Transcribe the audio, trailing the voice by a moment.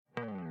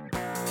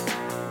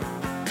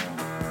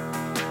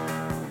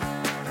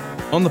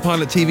On the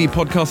Pilot TV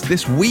podcast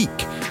this week,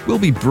 we'll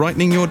be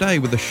brightening your day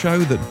with a show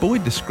that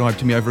Boyd described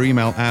to me over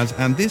email as,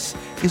 and this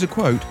is a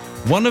quote,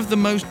 one of the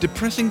most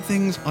depressing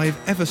things I've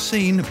ever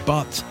seen,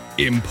 but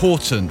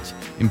important.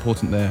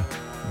 Important there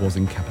was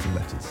in capital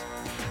letters.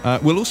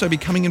 We'll also be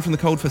coming in from the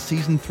cold for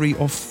Season 3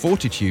 of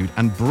Fortitude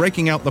and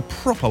breaking out the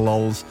proper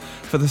lols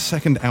for the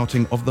second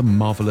outing of the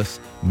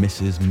marvellous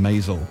Mrs.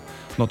 Maisel.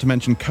 Not to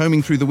mention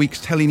combing through the week's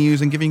telly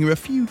news and giving you a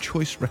few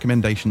choice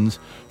recommendations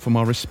from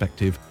our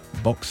respective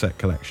box set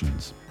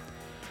collections.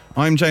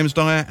 I'm James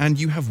Dyer, and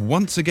you have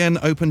once again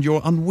opened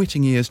your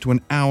unwitting ears to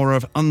an hour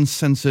of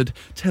uncensored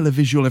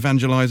televisual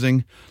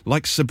evangelising.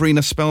 Like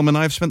Sabrina Spellman,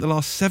 I have spent the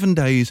last 7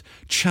 days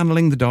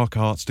channeling the dark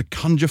arts to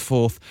conjure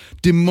forth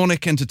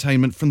demonic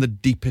entertainment from the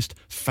deepest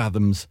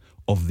fathoms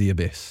of the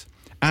abyss.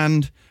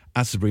 And,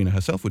 as Sabrina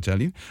herself would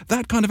tell you,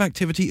 that kind of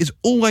activity is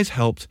always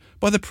helped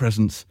by the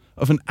presence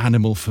of an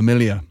animal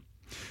familiar.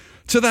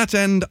 To that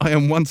end, I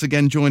am once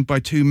again joined by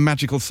two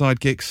magical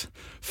sidekicks.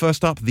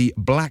 First up, the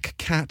black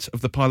cat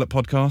of the Pilot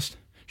podcast.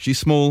 She's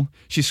small,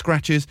 she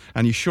scratches,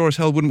 and you sure as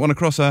hell wouldn't want to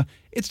cross her.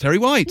 It's Terry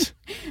White.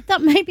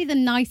 That may be the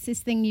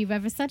nicest thing you've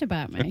ever said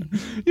about me.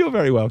 You're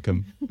very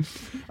welcome.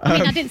 I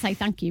mean, I didn't say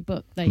thank you,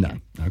 but there you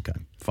go. Okay,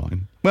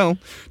 fine. Well,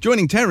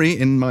 joining Terry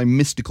in my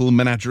mystical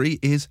menagerie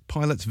is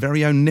Pilot's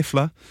very own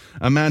Niffler,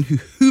 a man who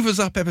hoovers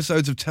up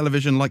episodes of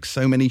television like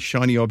so many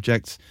shiny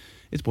objects.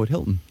 It's Boyd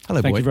Hilton.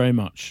 Hello, Thank Boyd. you very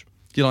much.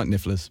 Do you like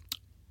nifflers?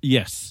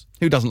 Yes.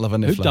 Who doesn't love a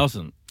niffler? Who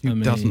doesn't?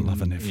 Who doesn't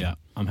love a niffler? Yeah,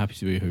 I'm happy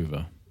to be a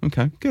Hoover.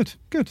 Okay, good.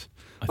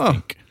 I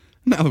think.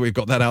 Now that we've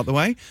got that out of the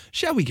way,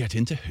 shall we get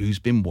into who's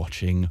been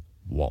watching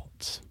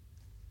what?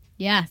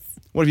 Yes.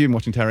 What have you been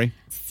watching, Terry?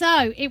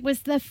 So it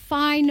was the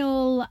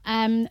final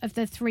of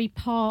the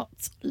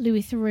 3-part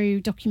Louis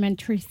Theroux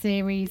documentary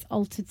series,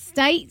 Altered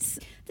States.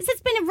 This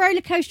has been a roller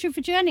coaster of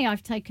a journey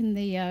I've taken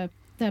the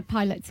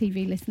Pilot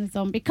TV listeners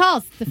on,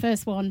 because the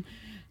first one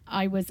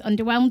I was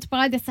underwhelmed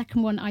by, the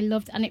second one I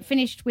loved, and it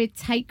finished with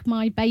Take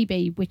My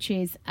Baby, which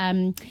is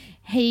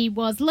he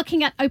was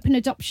looking at open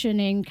adoption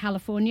in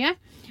California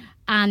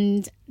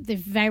and the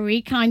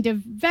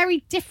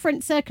very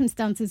different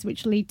circumstances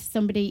which lead to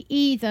somebody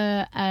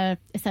either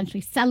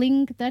essentially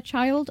selling their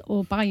child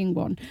or buying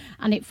one.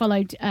 And it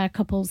followed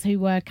couples who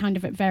were kind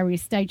of at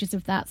various stages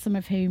of that, some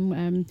of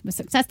whom were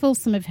successful,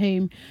 some of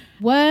whom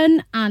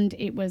weren't, and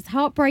it was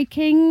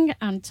heartbreaking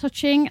and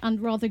touching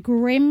and rather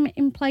grim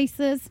in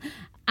places.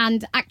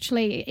 And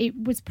actually, it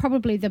was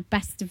probably the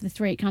best of the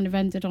three. It kind of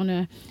ended on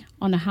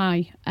a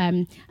high.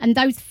 And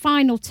those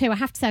final two, I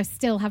have to say, I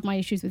still have my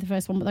issues with the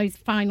first one, but those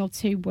final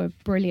two were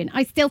brilliant.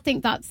 I still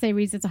think that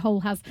series as a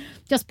whole has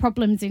just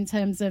problems in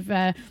terms of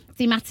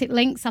thematic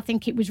links. I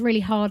think it was really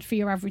hard for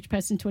your average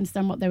person to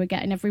understand what they were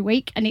getting every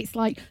week. And it's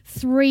like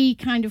three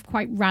kind of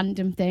quite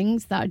random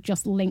things that are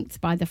just linked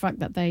by the fact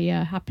that they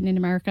happen in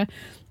America.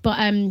 But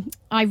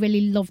I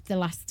really loved the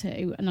last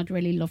two, and I'd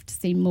really love to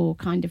see more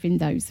kind of in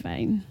those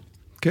vein.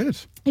 Good.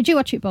 Did you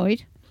watch it,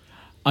 Boyd?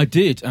 I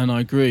did, and I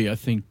agree. I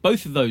think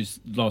both of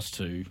those last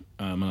two,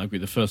 and I agree,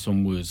 the first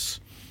one was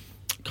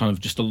kind of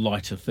just a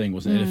lighter thing,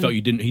 wasn't it? It felt he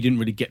didn't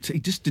really get to,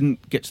 he just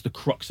didn't get to the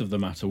crux of the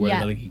matter,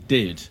 whereas I think he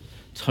did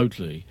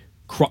totally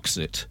crux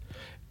it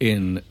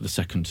in the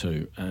second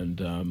two, and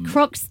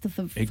crux the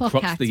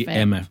fuck out of it.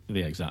 MF,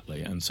 yeah,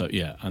 exactly. And so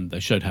and they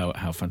showed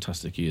how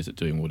fantastic he is at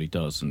doing what he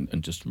does,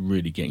 and just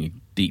really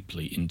getting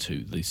deeply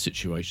into the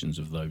situations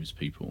of those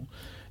people,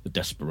 the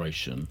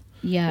desperation,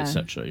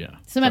 etc. Yeah,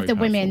 some of the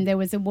women. There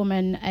was a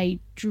woman,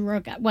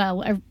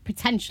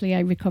 potentially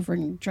a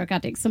recovering drug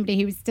addict, somebody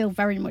who was still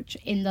very much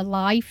in the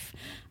life.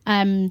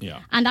 And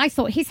I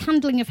thought his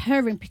handling of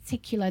her in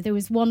particular, there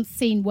was one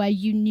scene where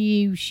you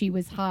knew she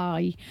was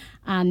high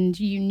and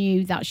you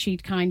knew that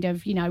she'd kind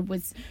of,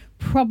 was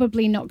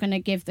probably not going to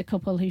give the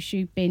couple who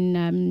she'd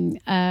been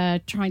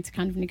trying to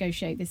kind of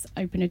negotiate this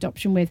open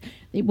adoption with,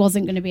 it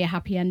wasn't going to be a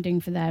happy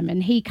ending for them.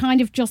 And he kind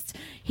of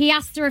he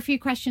asked her a few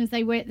questions.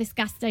 They were at this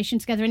gas station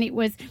together, and it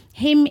was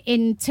him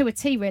to a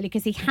T, really,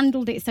 because he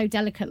handled it so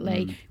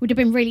delicately. It would have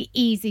been really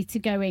easy to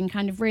go in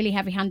kind of really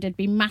heavy-handed,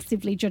 be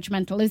massively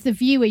judgmental. As the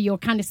viewer, you're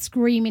kind of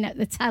screaming at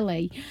the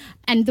telly.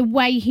 And the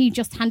way he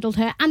just handled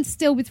her, and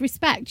still with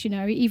respect,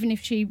 even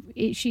if she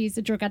is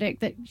a drug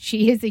addict, that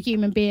she is a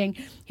human being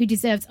who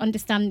deserves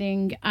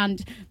understanding,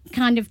 and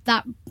kind of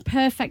that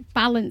perfect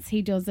balance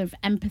he does of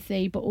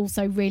empathy, but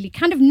also really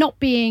kind of not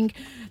being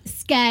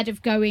scared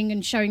of going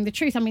and showing the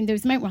truth. I mean, there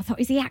was a moment where I thought,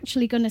 is he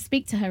actually going to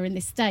speak to her in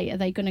this state? Are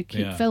they going to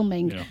keep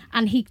filming? Yeah.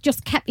 And he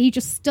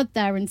just stood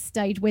there and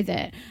stayed with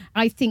it.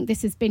 I think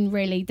this has been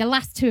really, the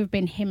last two have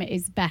been him at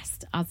his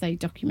best as a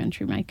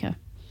documentary maker.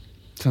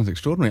 Sounds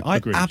extraordinary.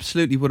 Agreed. I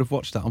absolutely would have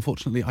watched that.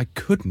 Unfortunately, I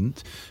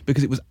couldn't,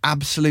 because it was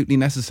absolutely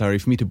necessary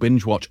for me to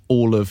binge watch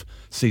all of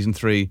season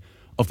 3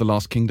 of The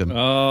Last Kingdom.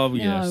 Oh,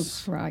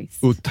 yes. Oh,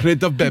 Christ.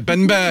 Uhtred of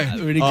Bebbanburg.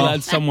 I'm really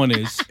glad someone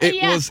is. It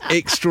Yeah. was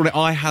extraordinary.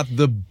 I had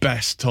the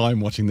best time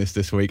watching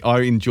this week.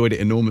 I enjoyed it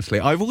enormously.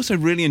 I've also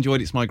really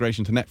enjoyed its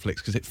migration to Netflix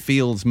because it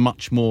feels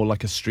much more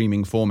like a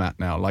streaming format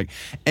now. Like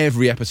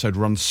every episode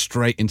runs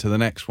straight into the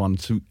next one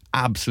to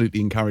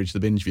absolutely encourage the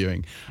binge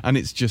viewing. And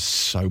it's just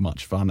so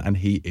much fun. And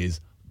he is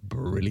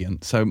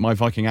brilliant. So my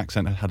Viking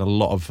accent had a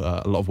lot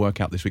of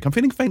work out this week. I'm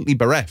feeling faintly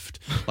bereft.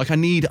 Like I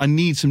need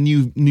some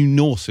new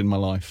Norse in my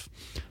life.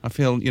 I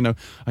feel,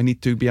 I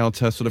need to be able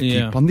to sort of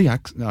keep on the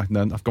accent.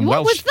 No, I've gone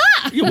What Welsh. was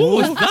that? Yeah,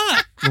 what was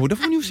that? Lord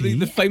of New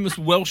The famous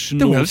Welsh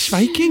The Welsh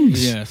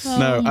Vikings. Yes.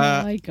 Oh,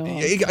 my God.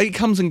 It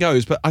comes and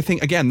goes, but I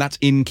think, again, that's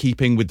in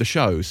keeping with the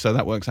show, so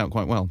that works out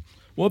quite well.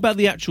 What about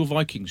the actual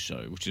Vikings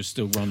show, which is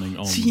still running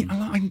on? See,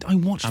 I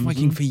watched Amazon?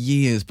 Viking for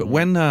years, but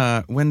when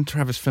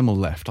Travis Fimmel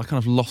left, I kind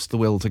of lost the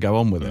will to go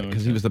on with it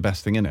because he was the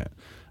best thing in it.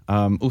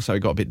 Also, it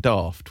got a bit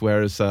daft,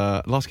 whereas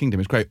Last Kingdom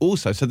is great.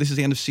 Also, so this is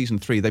the end of season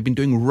 3. They've been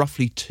doing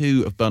roughly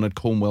 2 of Bernard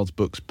Cornwell's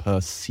books per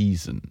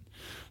season.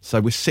 So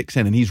we're 6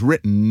 in, and he's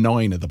written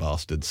 9 of the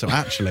bastards. So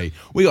actually,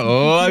 we got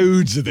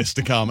loads of this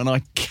to come, and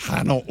I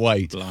cannot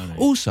wait. Blimey.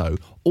 Also,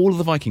 all of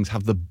the Vikings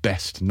have the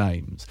best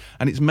names,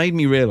 and it's made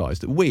me realise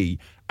that we,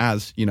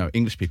 as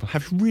English people,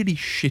 have really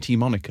shitty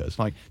monikers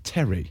like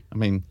Terry. I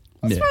mean,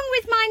 What's wrong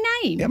with my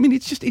name? I mean,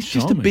 it's just a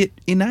Charming. bit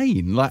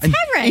inane. Like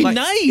Terry? like,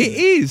 Inane? It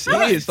is.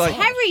 It is. Like,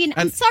 Terry,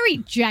 I'm sorry,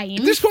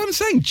 James. That's what I'm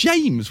saying.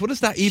 James, what does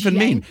that even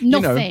mean? James,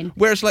 nothing.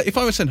 Whereas, like, if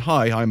I was saying,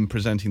 hi, I'm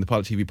presenting the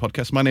Pilot TV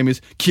podcast, my name is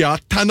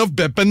Kjartan of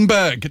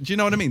Bebbanburg. Do you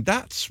know what I mean?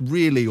 That's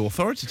really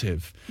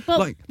authoritative. But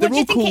like, what they're do you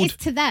all think called. it is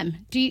to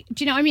them? Do you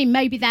know what I mean?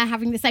 Maybe they're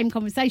having the same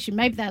conversation.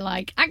 Maybe they're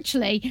like,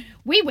 actually,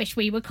 we wish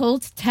we were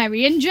called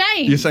Terry and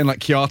James. You're saying, like,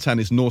 Kjartan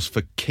is Norse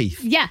for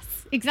Keith.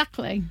 Yes,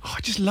 exactly. Oh, I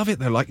just love it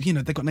though. Like,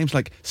 they've got names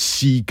like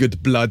Sigurd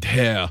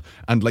Bloodhair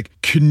and like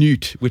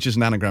Knut, which is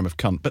an anagram of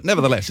cunt. But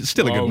nevertheless, it's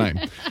still a good name.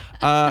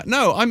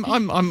 No,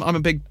 I'm a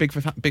big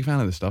fan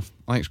of this stuff.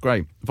 I think it's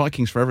great.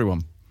 Vikings for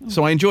everyone.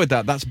 So I enjoyed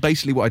that. That's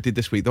basically what I did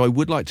this week. Though I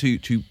would like to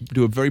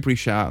do a very brief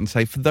shout out and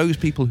say, for those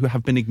people who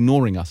have been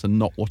ignoring us and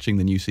not watching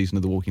the new season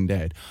of The Walking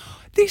Dead,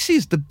 this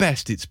is the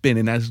best it's been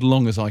in as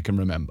long as I can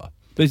remember.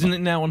 But isn't it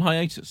now on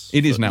hiatus?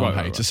 It is now on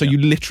Right, hiatus, so yeah. you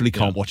literally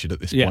can't watch it at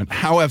this point.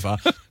 However,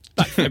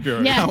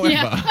 February. Yeah,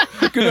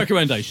 Good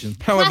recommendation.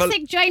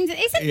 Classic James.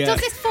 Does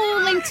this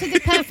fall into the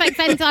perfect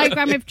Venn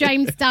diagram of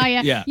James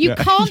Dyer? Yeah. You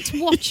can't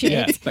watch it.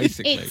 Yeah,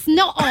 basically. It's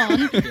not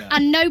on,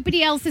 and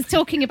nobody else is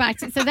talking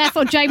about it. So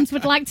therefore, James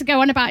would like to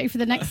go on about it for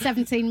the next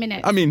 17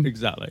 minutes. I mean,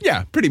 Exactly.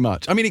 Yeah, pretty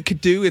much. I mean, it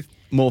could do with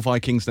more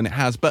Vikings than it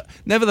has, but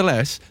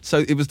nevertheless, so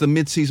it was the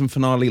mid-season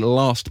finale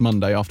last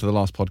Monday after the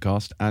last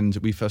podcast, and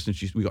we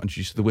got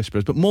introduced to the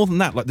Whisperers. But more than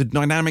that, like the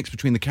dynamics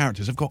between the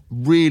characters have got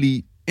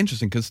really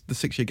interesting because the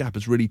 6-year gap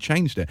has really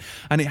changed it,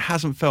 and it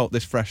hasn't felt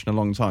this fresh in a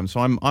long time. So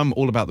I'm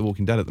all about The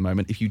Walking Dead at the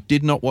moment. If you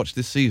did not watch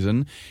this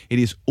season, it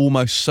is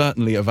almost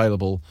certainly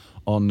available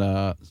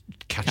on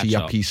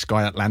catchy-uppy,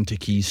 Sky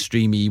Atlantic-y,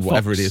 streamy,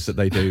 whatever Fox. it is that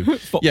they do.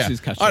 Fox's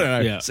catch-up, I don't know.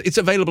 yeah. It's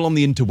available on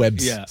the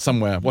interwebs Yeah.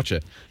 somewhere. Watch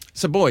it.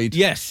 So Boyd,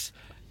 Yes.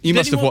 you Did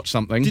must have anyone- watched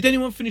something. Did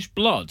anyone finish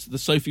Blood, the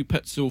Sophie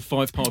Petzl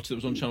 5-parter that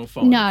was on Channel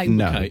 5? No.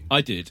 No. Okay,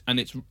 I did, and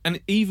it's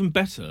even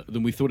better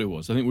than we thought it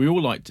was. I think we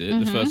all liked it,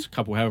 the first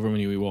couple, however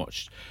many we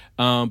watched.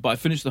 But I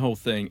finished the whole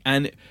thing,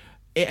 and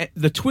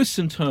the twists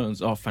and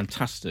turns are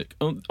fantastic.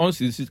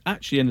 Honestly, this has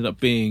actually ended up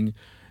being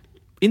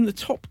in the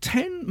top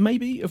 10,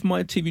 maybe, of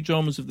my TV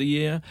dramas of the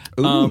year.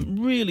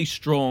 Really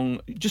strong,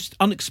 just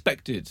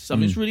unexpected. I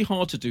mean, it's really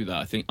hard to do that,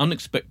 I think.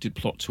 Unexpected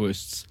plot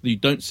twists that you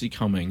don't see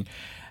coming.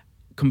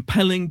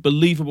 Compelling,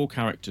 believable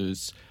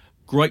characters,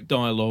 great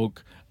dialogue,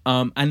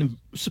 and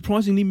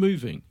surprisingly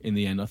moving in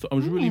the end. I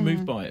was really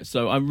moved by it.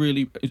 So I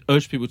really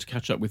urge people to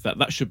catch up with that.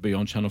 That should be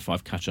on Channel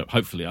 5 catch up,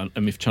 hopefully. And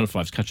if Channel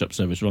 5's catch up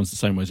service runs the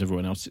same way as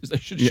everyone else's, they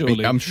should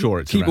surely I'm sure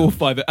it's keep around. all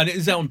 5. And it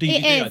is out on DVD,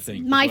 It is I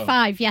think. My as well.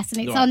 5, yes,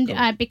 and it's Right, on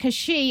cool. because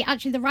she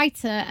actually the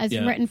writer has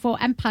Yeah. written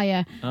for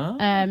Empire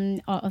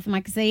of the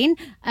magazine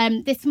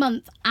this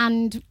month,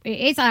 and it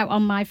is out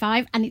on My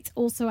 5, and it's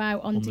also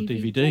out on The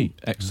DVD. DVD.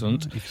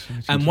 Excellent.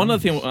 And one other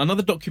thing,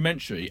 another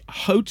documentary.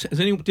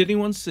 Did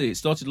anyone see? It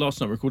started last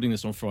night. Recording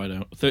this on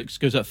Friday. It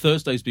goes out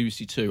Thursday's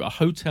BBC Two. A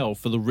hotel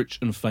for the rich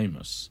and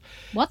famous.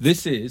 What?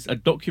 This is a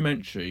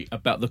documentary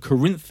about the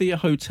Corinthia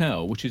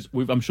Hotel, which is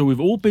I'm sure we've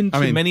all been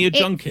to many a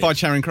junket. By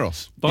Charing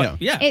Cross. But,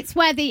 yeah. It's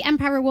where the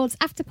Empire Awards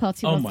after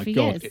party Oh was my for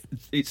god, years.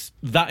 it's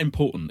that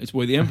important. It's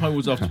where the Empire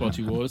Awards after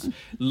party was.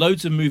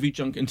 Loads of movie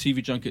junket and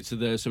TV junkets are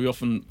there. So we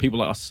often people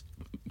like us,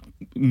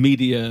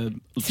 media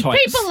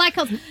types. People like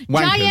us,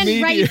 Wankers. giant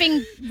Media-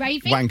 raving,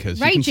 Wankers, you can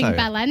raging say it.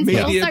 bellends,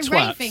 Media but also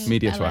twats. raving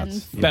Media bellends.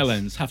 twats. Yes.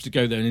 Bellends have to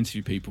go there and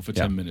interview people for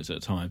 10 minutes at a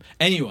time.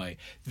 Anyway,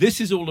 this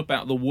is all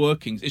about the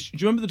workings. Do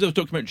you remember the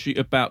documentary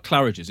about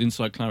Claridge's,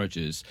 Inside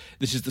Claridge's?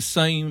 This is the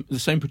same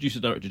producer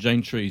director,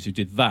 Jane Trees, who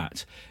did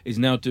that, is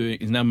now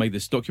made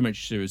this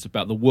documentary series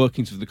about the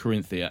workings of the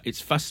Corinthia.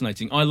 It's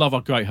fascinating. I love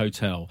a great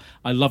hotel.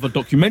 I love a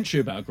documentary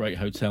about a great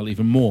hotel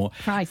even more.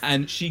 Christ.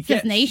 And she This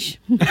gets is niche.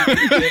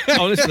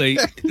 honestly,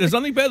 honestly, there's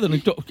nothing better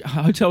than a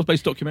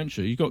hotel-based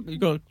documentary. You got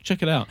to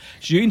check it out.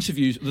 She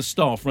interviews the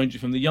staff, ranging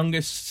from the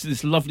youngest,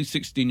 this lovely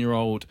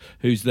 16-year-old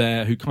who's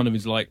there, who kind of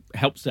is like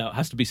helps out,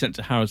 has to be sent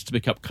to Harrods to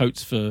pick up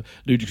coats for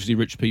ludicrously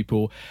rich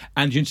people,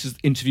 and she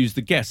interviews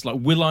the guests like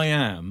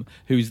will.i.am,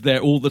 who's there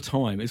all the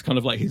time. It's kind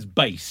of like his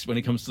base when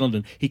he comes to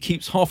London. He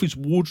keeps half his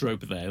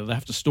wardrobe there that they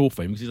have to store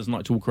for him because he doesn't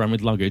like to walk around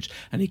with luggage,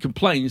 and he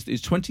complains that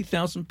his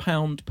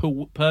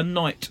 £20,000 per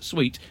night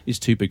suite is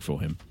too big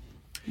for him.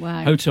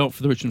 Wow. Hotel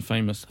for the Rich and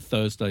Famous,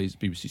 Thursdays,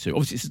 BBC Two.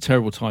 Obviously, it's a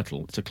terrible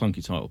title. It's a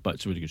clunky title, but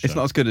it's a really good show. It's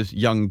not as good as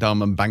Young,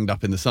 Dumb and Banged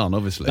Up in the Sun,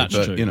 obviously. That's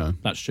but, true. You know.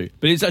 That's true.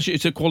 But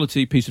it's a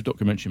quality piece of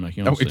documentary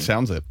making, honestly. Oh, it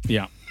sounds it.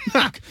 Yeah.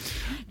 But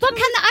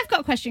I've got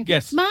a question.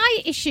 Yes. My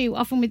issue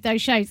often with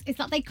those shows is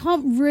that they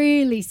can't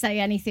really say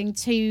anything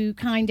too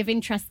kind of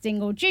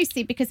interesting or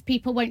juicy because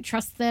people won't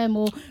trust them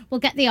or will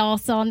get the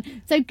arse on.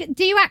 So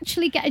do you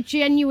actually get a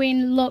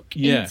genuine look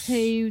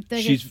into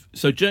the...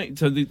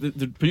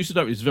 The producer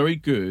director is very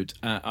good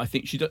at, I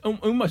think she does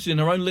almost in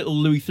her own little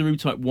Louis Theroux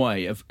type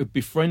way of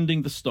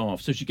befriending the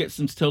staff. So she gets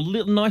them to tell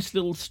nice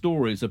little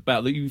stories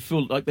about that you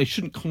feel like they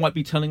shouldn't quite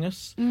be telling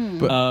us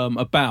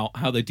about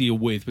how they deal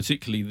with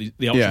particularly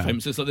the ultra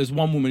famous. It's like there's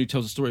one woman who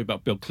tells a story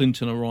about Bill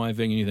Clinton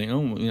arriving, and you think,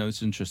 oh,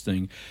 it's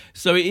interesting.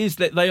 So it is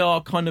that they are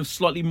kind of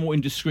slightly more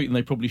indiscreet than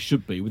they probably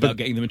should be without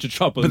getting them into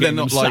trouble. But and they're getting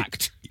not them like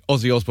sacked.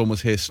 Ozzy Osbourne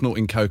was here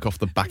snorting coke off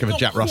the back of a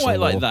Jack Russell. Not quite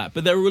like that,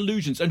 but there are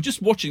illusions. And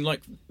just watching,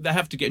 like, they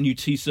have to get a new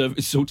tea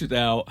service sorted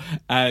out,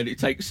 and it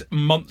takes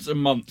months and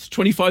months,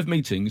 25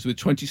 meetings with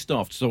 20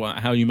 staff to sort out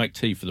how you make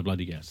tea for the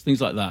bloody guests.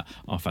 Things like that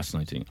are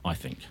fascinating, I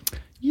think.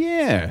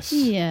 Yes.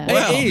 Yeah.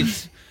 Well, it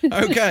is.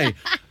 Okay.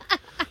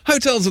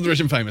 Hotels of the Rich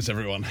and Famous,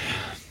 everyone.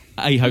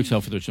 A hotel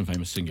for the rich and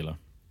famous, singular.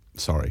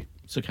 Sorry.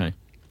 It's okay.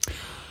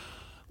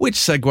 Which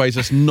segues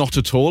us not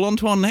at all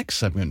onto our next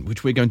segment,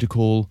 which we're going to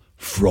call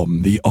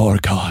From the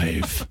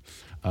Archive.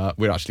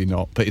 We're actually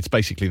not, but it's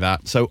basically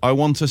that. So I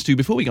want us to,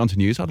 before we go on to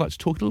news, I'd like to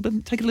talk a little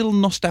bit, take a little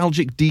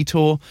nostalgic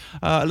detour,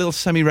 a little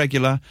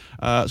semi-regular,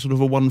 sort of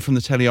a one from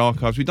the telly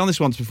archives. We've done this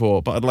once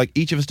before, but I'd like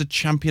each of us to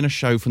champion a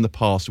show from the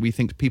past that we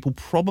think people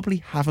probably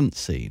haven't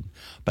seen,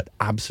 but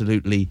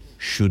absolutely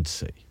should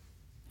see.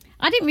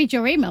 I didn't read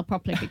your email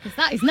properly because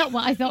that is not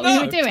what I thought we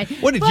were doing.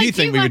 What did you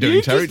think we were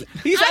doing, Terry?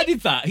 He's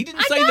added that. He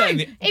didn't say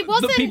that. It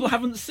wasn't that people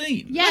haven't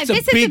seen. Yeah, That's this a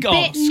is big a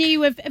bit ask.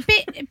 new. A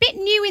bit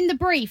new in the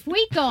brief.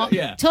 We got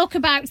talk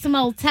about some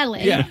old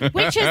telly,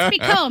 which has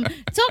become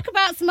talk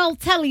about some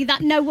old telly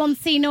that no one's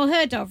seen or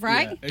heard of.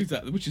 Right? Yeah,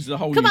 exactly. Which is the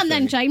whole. Come new on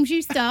thing. then, James.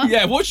 You start.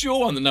 Yeah. What's your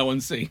one that no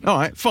one's seen? All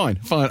right, fine.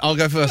 I'll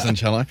go first then,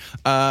 shall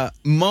I?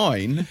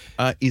 Mine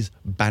is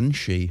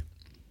Banshee.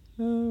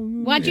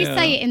 Why do you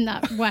say it in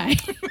that way?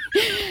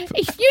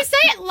 You say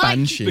it like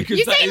Banshee.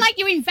 you say it like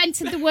you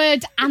invented the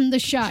word and the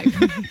show.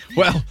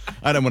 Well,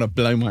 I don't want to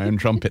blow my own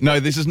trumpet.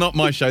 No, this is not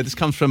my show. This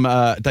comes from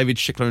David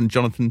Schickler and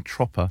Jonathan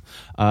Tropper.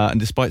 And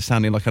despite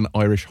sounding like an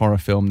Irish horror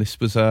film, this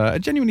was a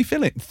genuinely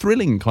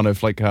thrilling kind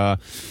of like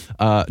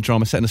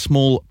drama set in a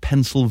small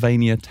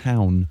Pennsylvania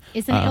town.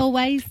 Isn't it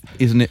always?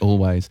 Isn't it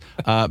always?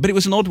 But it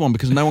was an odd one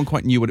because no one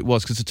quite knew what it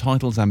was because the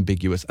title's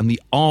ambiguous and the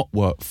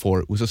artwork for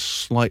it was a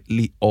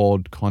slightly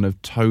odd kind of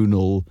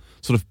tonal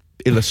sort of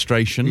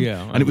illustration,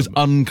 and it was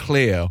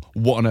unclear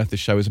what on earth this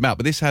show was about.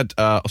 But this had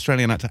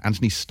Australian actor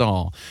Anthony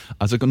Starr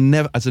as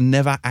a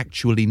never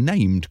actually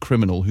named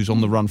criminal who's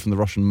on the run from the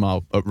Russian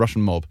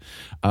mob.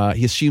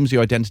 He assumes the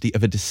identity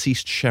of a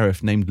deceased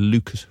sheriff named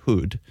Lucas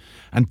Hood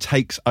and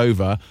takes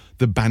over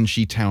the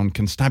Banshee Town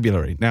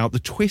Constabulary. Now, the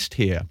twist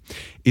here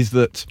is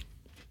that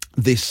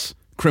this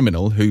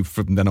criminal, who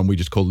from then on we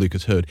just call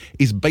Lucas Hood,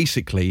 is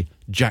basically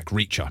Jack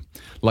Reacher.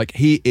 Like,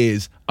 he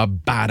is a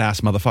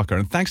badass motherfucker.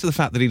 And thanks to the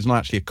fact that he's not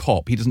actually a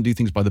cop, he doesn't do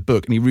things by the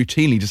book, and he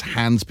routinely just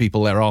hands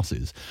people their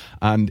asses.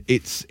 And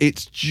it's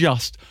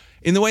just...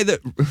 in the way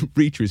that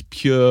Reacher is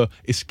pure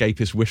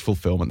escapist wish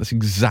fulfillment, that's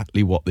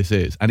exactly what this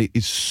is. And it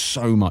is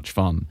so much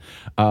fun.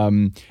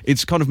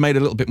 It's kind of made a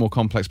little bit more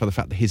complex by the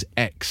fact that his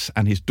ex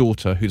and his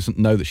daughter, who doesn't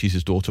know that she's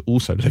his daughter,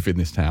 also live in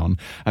this town.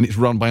 And it's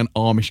run by an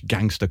Amish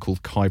gangster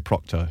called Kai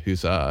Proctor,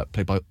 who's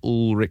played by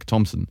Ulrich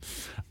Thompson.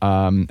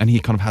 And he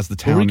kind of has the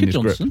town in his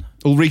grip.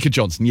 Ulrika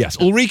Johnson, yes.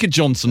 Ulrika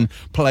Johnson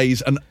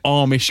plays an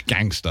Amish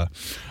gangster.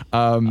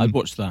 I'd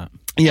watch that.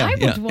 Yeah, I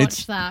would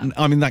watch that.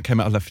 I mean, that came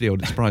out of left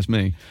field. It surprised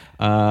me.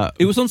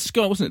 It was on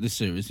Sky, wasn't it, this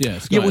series? Yeah,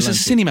 Sky it was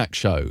Atlantic. a Cinemax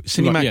show.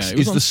 Cinemax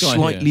is the Sky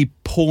slightly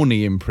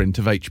porny imprint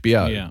of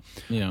HBO.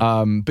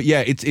 Yeah. But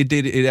yeah, it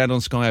aired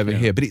on Sky over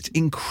here. But it's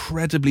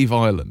incredibly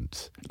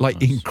violent.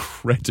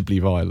 Incredibly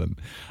violent.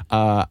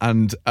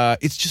 And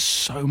it's just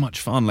so much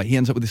fun. Like, he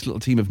ends up with this little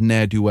team of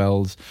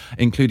ne'er-do-wells,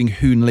 including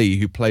Hoon Lee,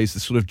 who plays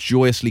this sort of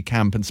joyously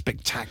camp and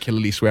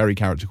spectacularly sweary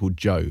character called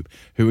Job,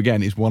 who,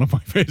 again, is one of my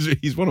favorites.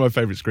 He's one of my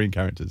favourite screen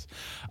characters.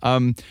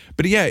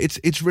 But yeah,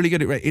 it's really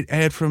good. It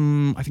aired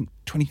from, I think,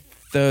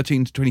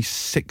 2013 to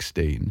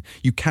 2016.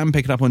 You can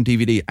pick it up on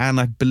DVD, and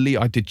I believe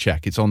I did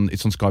check. It's on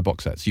Sky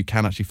box sets. You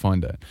can actually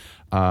find it.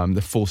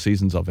 The 4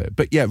 seasons of it.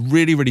 But yeah,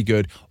 really, really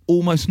good.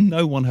 Almost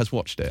no one has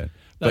watched it.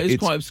 That is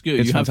quite obscure.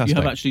 It's You have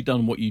fantastic. actually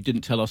done what you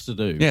didn't tell us to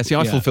do. Yeah, see,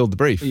 I fulfilled the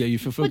brief. Yeah, you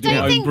fulfilled Well,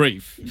 your don't own think-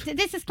 brief.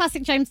 This is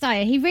classic James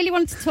Dyer. He really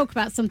wanted to talk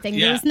about something.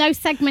 Yeah. There was no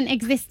segment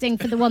existing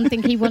for the one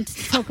thing he wanted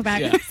to talk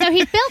about. Yeah. So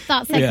he built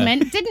that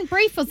segment, didn't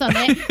brief us on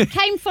it,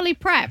 came fully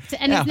prepped,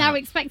 and is now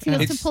expecting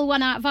us to pull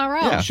one out of our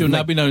arse. Yeah. She'll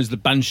now be known as the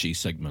Banshee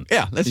segment.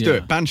 Yeah, let's do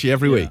it. Banshee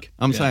every week.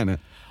 I'm saying it.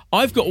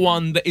 I've got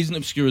one that isn't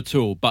obscure at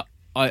all, but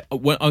I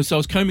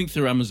was combing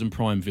through Amazon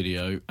Prime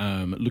Video,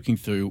 looking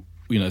through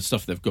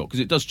stuff they've got, because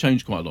it does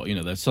change quite a lot.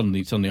 There's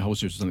suddenly a whole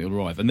series of something will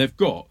arrive, and they've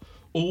got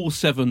all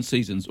 7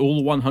 seasons,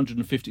 all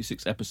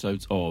 156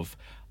 episodes of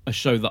a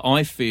show that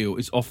I feel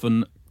is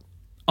often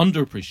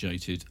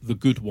underappreciated, The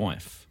Good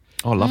Wife.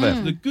 Oh, I love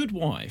it. The Good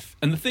Wife,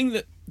 and the thing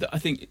that I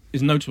think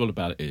is notable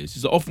about it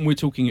is that often we're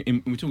talking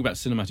about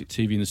cinematic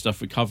TV and the stuff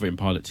we cover in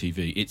Pilot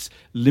TV. It's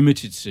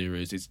limited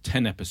series, it's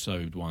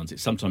 10-episode ones,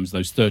 it's sometimes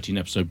those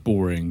 13-episode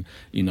boring,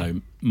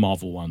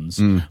 Marvel ones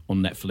on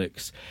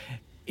Netflix.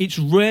 It's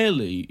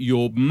rarely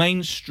your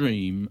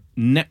mainstream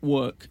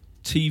network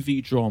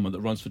TV drama that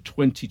runs for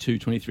 22,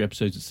 23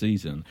 episodes a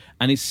season,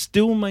 and it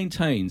still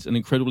maintains an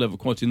incredible level of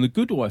quality. And The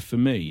Good Wife, for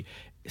me,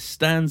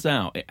 stands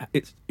out.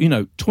 It's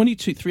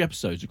 3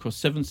 episodes across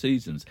 7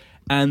 seasons,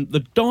 and the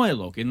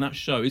dialogue in that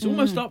show is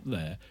almost up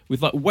there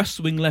with like West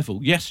Wing level.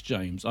 Yes,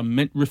 James,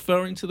 I'm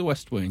referring to the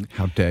West Wing.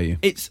 How dare you?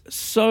 It's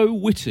so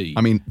witty.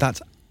 I mean,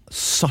 that's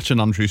such an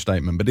untrue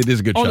statement, but it is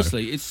a good show.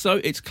 Honestly,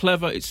 it's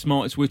clever, it's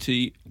smart, it's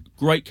witty,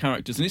 great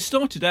characters, and it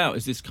started out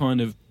as this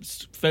kind of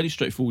fairly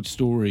straightforward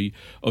story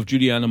of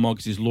Juliana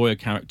Margulies' lawyer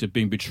character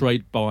being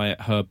betrayed by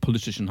her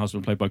politician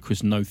husband, played by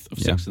Chris Noth of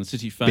Sex and the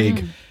City fame.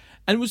 Big.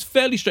 And it was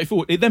fairly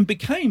straightforward. It then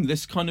became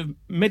this kind of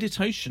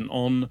meditation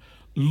on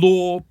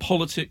law,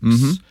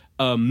 politics,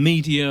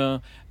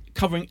 media,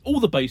 covering all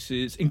the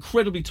bases,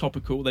 incredibly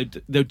topical.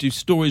 They'll do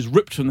stories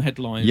ripped from the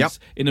headlines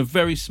in a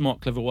very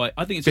smart, clever way.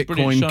 I think it's a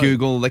brilliant show. Bitcoin,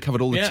 Google, they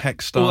covered all the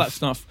tech stuff. All that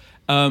stuff.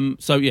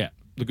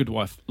 The Good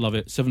Wife, love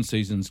it. 7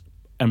 seasons,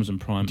 Amazon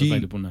Prime,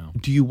 available now.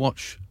 Do you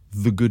watch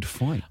The Good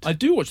Fight? I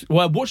do watch.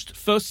 Well, I watched the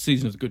first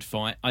season of The Good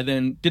Fight. I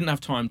then didn't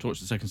have time to watch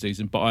the second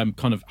season, but I'm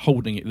kind of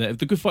holding it there.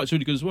 The Good Fight's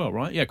really good as well,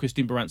 right? Yeah,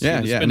 Christine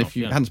Baranski. Yeah. And if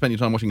you hadn't spent your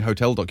time watching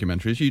hotel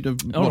documentaries, you'd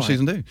have watched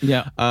season 2.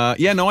 Yeah.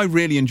 I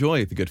really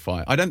enjoy The Good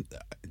Fight.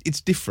 It's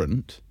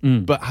different,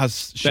 but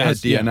has shared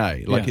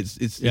DNA.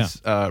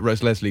 It's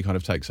Rose Leslie kind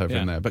of takes over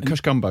in there, but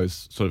Kush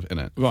Gumbo's sort of in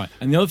it. Right.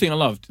 And the other thing I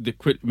loved, the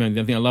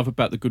other thing I love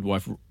about The Good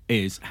Wife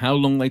is how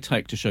long they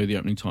take to show the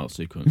opening title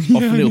sequence.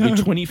 Often it'll be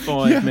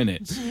 25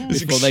 minutes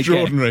It's before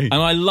extraordinary. they get.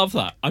 And I love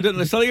that. I don't know,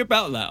 there's something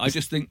about that. I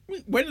just think,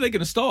 when are they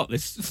going to start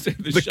this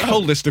The show?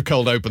 coldest of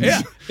cold opens.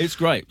 Yeah, it's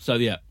great. So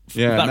for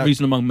that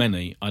reason among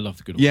many, I love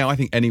The Good Wife. Yeah, I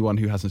think anyone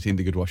who hasn't seen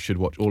The Good Wife should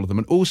watch all of them,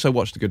 and also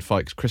watch The Good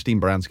Fight, because Christine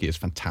Baranski is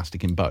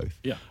fantastic in both.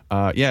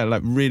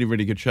 Really,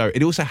 really good show.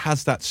 It also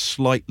has that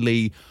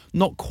slightly,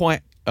 not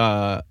quite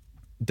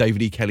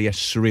David E. Kelly-esque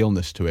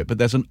surrealness to it, but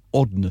there's an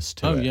oddness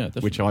to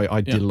it, which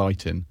I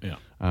delight in,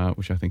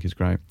 which I think is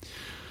great.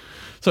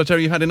 So,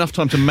 Terry, you've had enough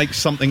time to make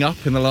something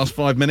up in the last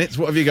 5 minutes.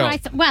 What have you got?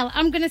 Right, well,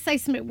 I'm going to say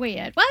something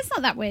weird. Well, it's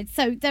not that weird.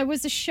 So there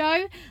was a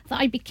show that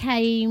I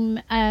became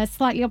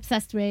slightly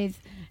obsessed with,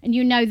 and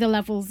you know the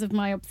levels of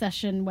my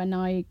obsession when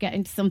I get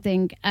into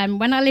something.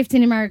 When I lived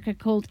in America,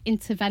 called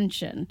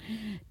Intervention.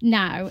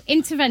 Now,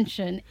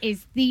 Intervention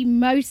is the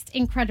most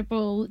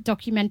incredible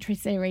documentary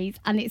series,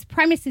 and its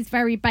premise is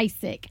very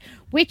basic,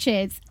 which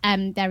is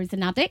there is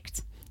an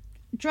addict,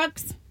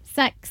 drugs,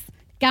 sex,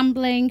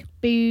 gambling,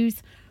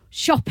 booze,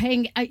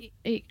 shopping.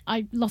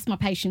 I lost my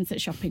patience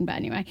at shopping, but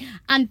anyway.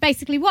 And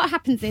basically what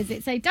happens is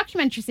it's a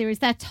documentary series.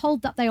 They're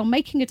told that they are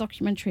making a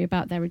documentary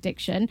about their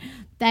addiction.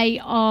 They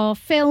are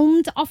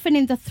filmed often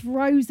in the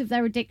throes of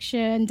their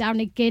addiction, down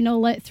a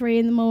Ginnell at 3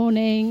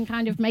 a.m,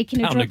 kind of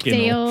making a drug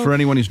deal. For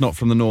anyone who's not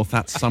from the north,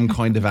 that's some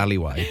kind of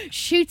alleyway.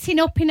 Shooting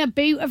up in a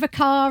boot of a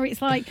car.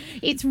 It's like,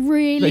 it's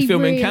really,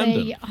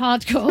 really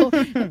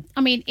hardcore.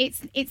 I mean,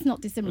 it's not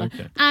dissimilar.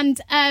 Okay.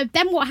 And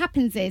then what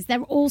happens is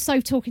they're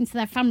also talking to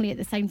their family at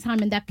the same time,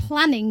 and they're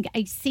planning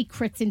a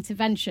secret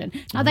intervention.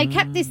 Now, they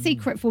kept this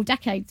secret for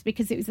decades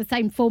because it was the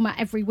same format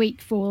every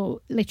week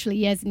for literally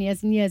years and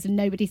years and years, and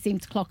nobody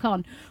seemed to clock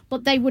on.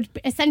 But they would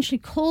essentially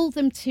call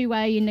them to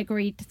an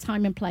agreed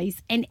time and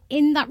place, and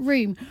in that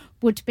room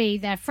would be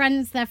their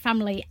friends, their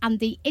family, and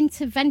the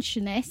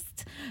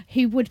interventionist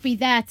who would be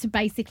there to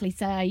basically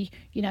say,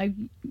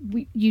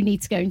 you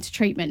need to go into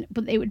treatment.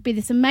 But it would be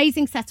this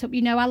amazing setup.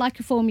 I like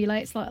a formula.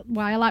 It's like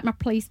why I like my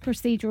police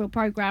procedural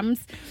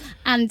programs.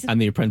 And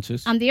The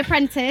Apprentice.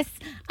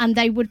 And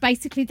they would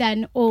basically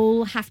then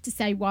all have to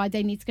say why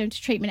they need to go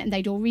into treatment, and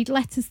they'd all read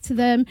letters to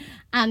them.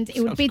 And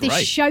it would be this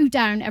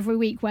showdown every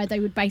week where they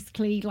would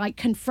basically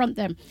confront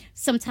them.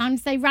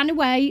 Sometimes they ran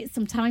away.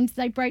 Sometimes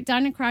they broke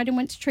down and cried and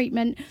went to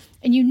treatment.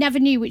 And you never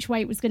knew which way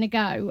it was going to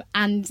go.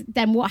 And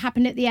then what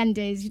happened at the end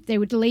is they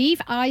would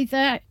leave,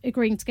 either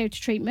agreeing to go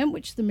to treatment,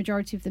 which the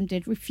majority of them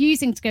did,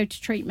 refusing to go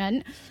to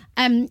treatment.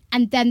 And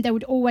then there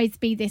would always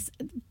be this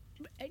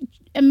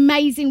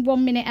amazing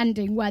 1 minute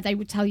ending where they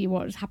would tell you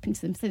what has happened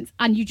to them since,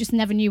 and you just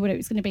never knew what it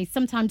was going to be.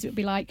 Sometimes it would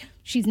be like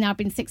she's now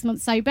been 6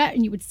 months sober,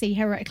 and you would see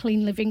her at a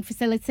clean living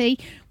facility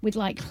with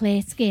like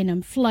clear skin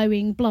and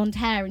flowing blonde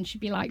hair, and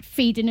she'd be like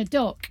feeding a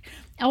duck.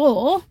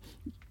 Or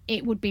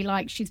it would be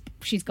like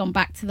she's gone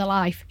back to the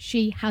life.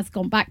 She has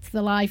gone back to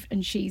the life,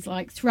 and she's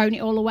like thrown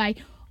it all away.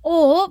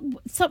 Or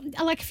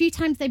like a few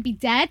times they'd be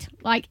dead.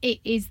 Like, it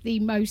is the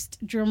most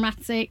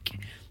dramatic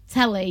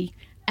telly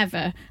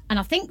ever. And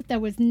I think there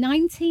was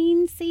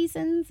 19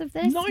 seasons of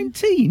this.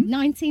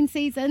 19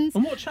 seasons.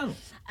 On what channel?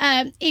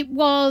 It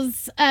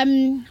was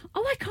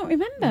I can't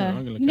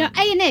remember.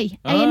 A&E.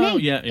 Oh,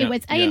 yeah, It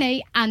was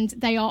A&E, and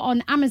they are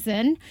on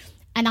Amazon.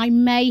 And I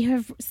may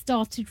have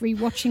started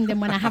rewatching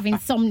them when I have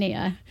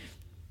insomnia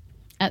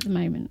at the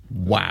moment.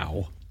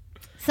 Wow.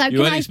 So you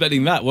weren't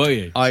expecting that, were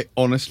you? I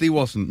honestly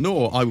wasn't.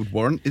 Nor I would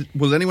warrant.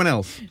 Was anyone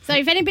else? So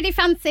if anybody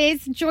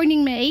fancies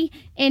joining me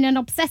in an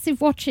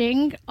obsessive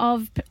watching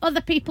of other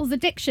people's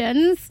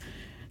addictions,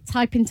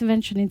 type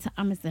intervention into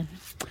Amazon.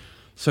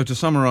 So to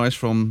summarise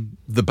from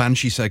the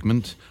Banshee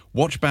segment,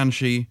 watch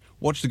Banshee,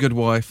 watch The Good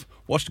Wife,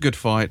 watch The Good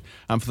Fight,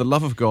 and for the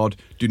love of God,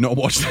 do not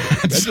watch that.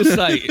 Let's just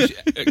say,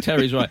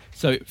 Terry's right.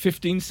 So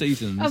 15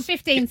 seasons. Oh,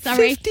 15,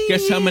 sorry. 15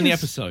 Guess how many years.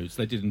 episodes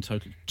they did in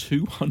total?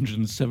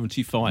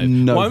 275.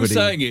 Nobody. What I'm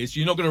saying is,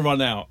 you're not going to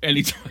run out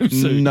anytime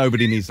soon.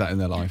 Nobody needs that in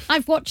their life.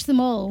 I've watched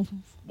them all.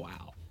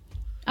 Wow.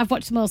 I've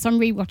watched them all, so I'm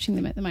rewatching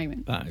them at the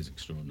moment. That is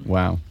extraordinary.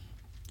 Wow.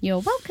 You're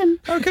welcome.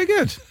 Okay,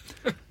 good.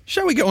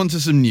 Shall we get on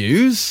to some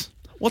news?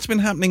 What's been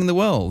happening in the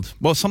world?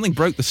 Well, something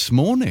broke this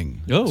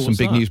morning. Oh, some what's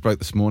big that? news broke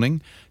this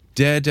morning.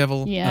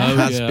 Daredevil Yeah.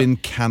 has Oh, yeah. been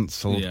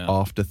cancelled Yeah.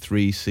 after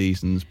 3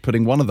 seasons,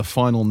 putting one of the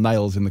final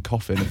nails in the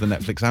coffin of the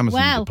Netflix-Amazon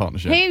Well,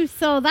 partnership. who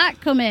saw that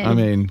coming? I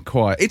mean,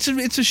 quite. It's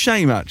a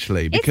shame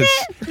actually because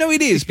no,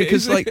 it is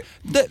because Is it? like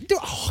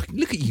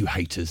look at you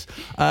haters.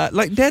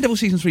 Like Daredevil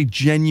season 3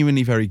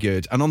 genuinely very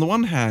good, and on the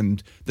one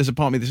hand, there's a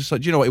part of me that's just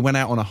like, do you know what? It went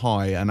out on a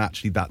high, and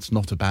actually that's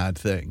not a bad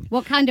thing.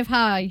 What kind of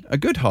high? A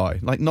good high,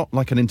 like not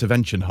like an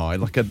intervention high,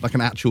 like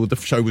an actual the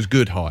show was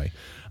good high.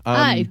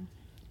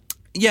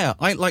 Yeah,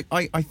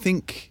 I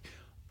think.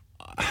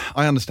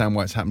 I understand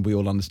why it's happened. We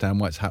all understand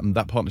why it's happened.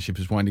 That partnership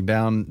is winding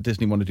down.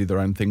 Disney want to do their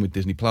own thing with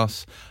Disney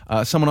Plus.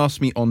 Someone asked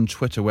me on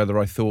Twitter whether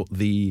I thought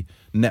the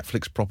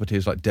Netflix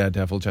properties like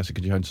Daredevil, Jessica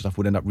Jones and stuff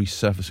would end up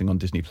resurfacing on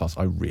Disney Plus.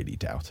 I really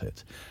doubt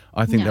it.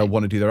 I think they'll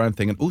want to do their own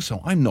thing. And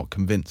also, I'm not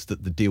convinced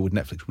that the deal with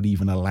Netflix would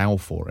even allow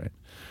for it.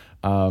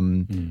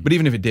 But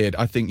even if it did,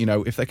 I think, you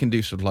know, if they can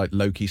do sort of like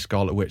Loki,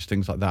 Scarlet Witch,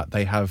 things like that,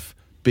 they have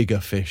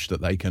bigger fish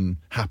that they can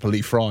happily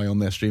fry on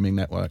their streaming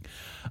network.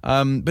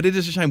 But it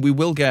is a shame. We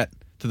will get,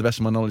 to the best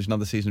of my knowledge,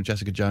 another season of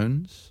Jessica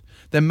Jones.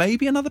 There may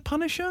be another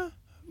Punisher.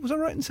 Was I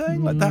right in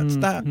saying? Like, that's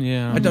that.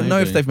 Yeah, I don't know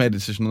if maybe. they've made a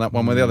decision on that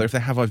one way or the other. If they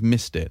have, I've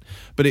missed it.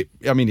 But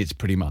it's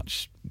pretty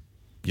much,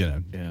 you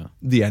know,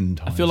 the end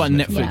time. I feel like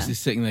isn't it? Netflix is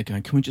sitting there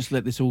going, can we just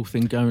let this whole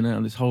thing go now,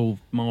 this whole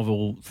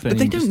Marvel thing? But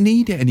they don't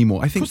need it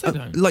anymore. I think, course they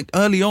don't. like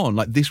early on,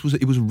 like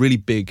it was a really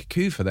big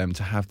coup for them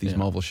to have these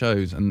Marvel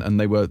shows, and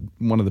they were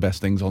one of the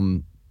best things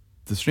on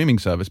the streaming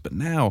service. But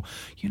now,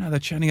 you know, they're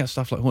churning out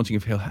stuff like Haunting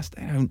of Hill House.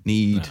 They don't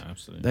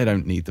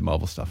need the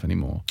Marvel stuff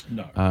anymore.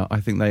 No. I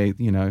think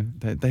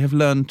they have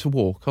learned to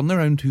walk on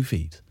their own 2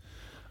 feet.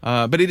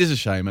 But it is a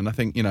shame, and I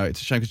think, you know,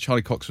 it's a shame because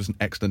Charlie Cox was an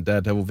excellent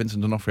Daredevil.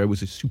 Vincent D'Onofrio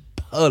was a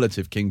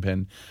superlative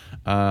Kingpin,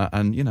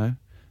 and, you know,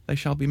 they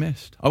shall be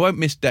missed. I won't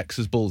miss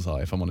Dex's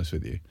Bullseye, if I'm honest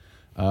with you.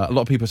 A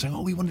lot of people are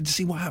saying, we wanted to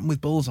see what happened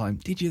with Bullseye.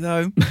 Did you,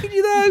 though?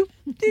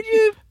 Did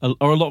you?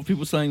 Are a lot of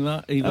people saying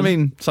that? Even? I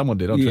mean, someone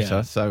did on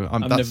Twitter, so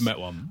I've never met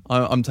one.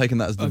 I'm taking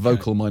that as the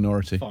vocal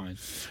minority. Fine.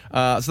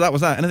 So that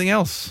was that. Anything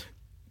else?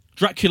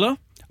 Dracula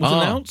was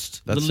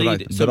announced. That's the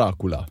lead, right,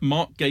 Dracula.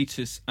 Mark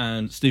Gatiss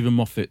and Stephen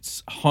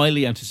Moffat's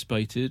highly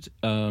anticipated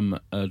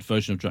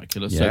version of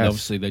Dracula. So Yes.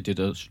 obviously they did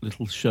a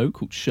little show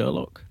called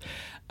Sherlock,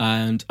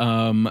 and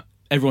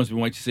everyone's been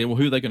waiting to see, well,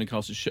 who are they going to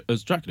cast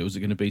as Dracula? Was it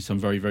going to be some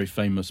very, very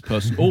famous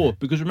person? Or,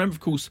 because remember, of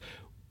course,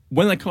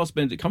 when they cast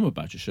Benedict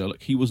Cumberbatch as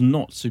Sherlock, he was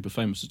not super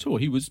famous at all.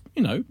 He was,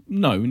 you know,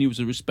 known. He was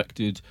a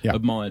respected,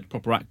 admired,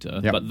 proper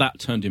actor. Yep. But that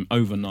turned him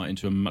overnight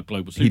into a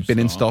global superstar. He'd been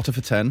in Starter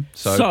for 10.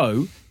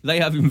 So they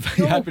have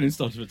he had been in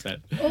Starter for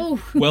 10.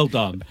 Oh. Well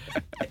done.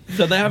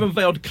 So they have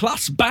unveiled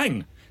Class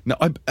Bang. No,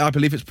 I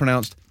believe it's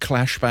pronounced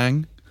Clash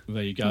Bang.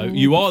 There you go.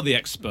 You are the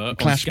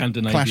expert on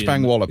Scandinavian. Clash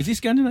Bang Wallop. Is he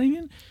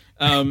Scandinavian?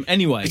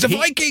 Anyway, He's a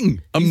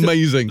Viking.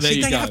 Amazing. there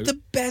you they go. have the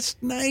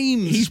best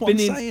names. He's That's what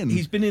been I'm saying.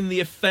 He's been in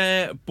The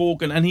Affair,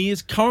 Borgen, and he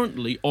is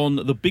currently on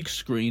the big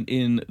screen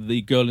in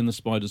The Girl in the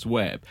Spider's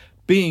Web.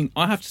 I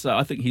have to say,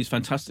 I think he's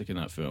fantastic in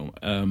that film.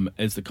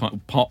 As the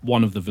part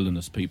one of the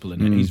villainous people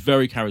in it. He's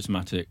very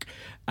charismatic,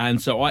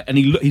 and so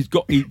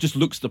he just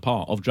looks the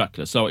part of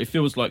Dracula. So it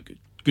feels like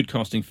good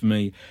casting for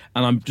me,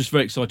 and I'm just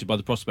very excited by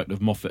the prospect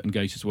of Moffat and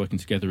Gatiss working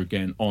together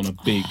again on a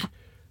big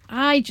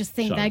I just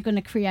think show. they're going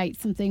to create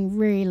something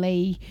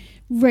really,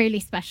 really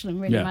special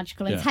and really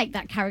magical, and yeah. take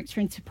that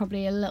character into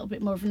probably a little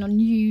bit more of an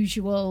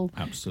unusual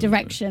Absolutely.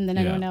 direction than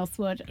Yeah. anyone else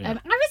would. Yeah. I was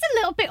a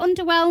little bit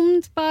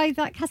underwhelmed by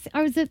that cast.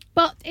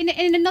 But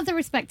in another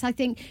respect, I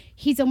think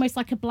he's almost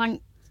like a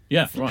blank.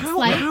 Yeah, right. How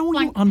Like, are you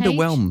blank page.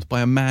 underwhelmed by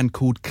a man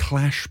called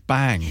Clash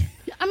Bang?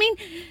 I mean,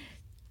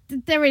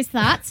 there is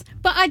that,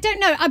 but I don't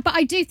know. But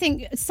I do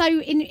think so.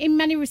 In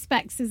many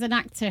respects, as an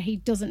actor, he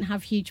doesn't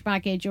have huge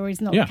baggage, or is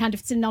not kind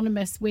of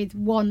synonymous with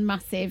one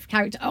massive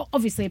character.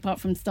 Obviously, apart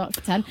from Start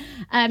for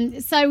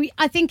 10. So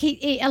I think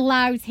it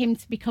allows him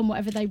to become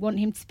whatever they want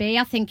him to be.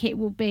 I think it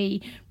will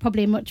be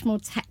probably a much more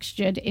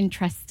textured,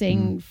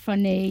 interesting,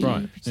 funny.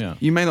 Right, yeah.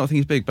 You may not think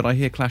he's big, but I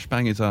hear Clash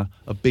Bang is a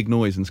big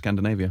noise in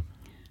Scandinavia.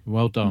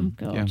 Well done.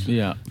 Oh, God.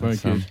 Yeah, very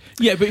That's, good.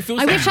 Yeah, but it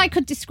feels I wish I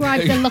could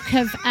describe the look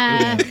of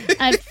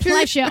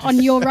pleasure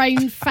on your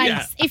own face.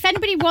 Yeah. If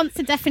anybody wants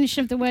a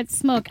definition of the word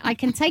smug, I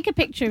can take a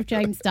picture of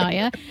James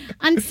Dyer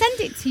and send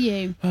it to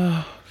you.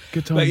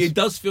 Good But it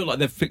does feel like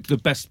they've picked the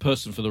best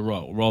person for the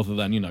role, rather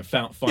than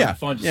find a Yeah,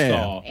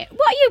 star.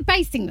 What are you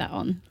basing that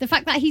on? The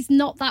fact that he's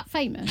not that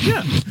famous?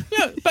 Yeah,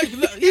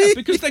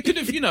 because they could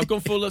have, gone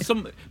for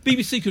some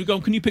BBC could have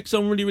gone. Can you pick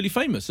someone really, really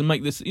famous and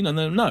make this? No,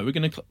 we're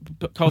going to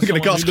cast. We're gonna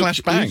cast Clash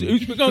Bang.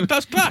 We're going to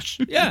cast Clash.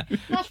 Yeah,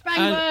 Clash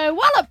Bang,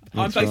 wallop.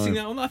 I'm That's basing right.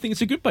 that on. I think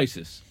it's a good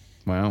basis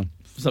Wow.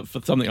 for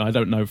something I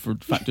don't know for a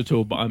fact at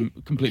all, but I'm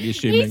completely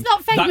assuming He's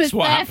not famous, that's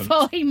what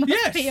therefore happens. he must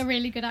Yes. be a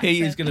really good actor.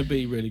 He is going to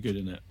be really good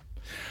in it.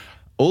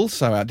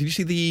 Also out, did you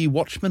see the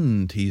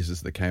Watchmen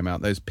teasers that came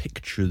out? Those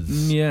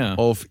pictures Yeah.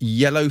 of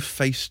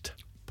yellow-faced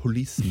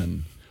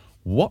policemen.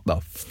 What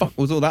the fuck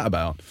was all that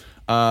about?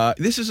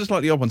 This is a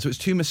slightly odd one. So it's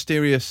two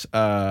mysterious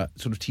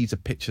sort of teaser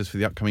pictures for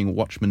the upcoming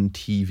Watchmen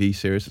TV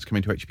series that's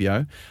coming to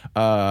HBO.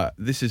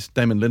 This is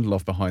Damon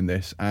Lindelof behind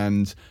this,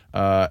 and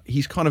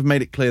he's kind of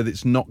made it clear that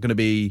it's not going to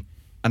be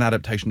an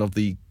adaptation of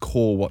the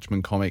core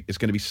Watchmen comic. It's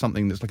going to be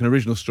something that's like an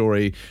original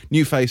story,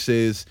 new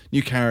faces,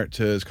 new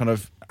characters, kind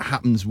of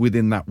happens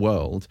within that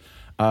world.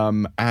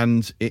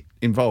 And it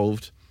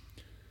involved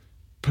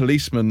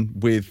policemen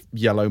with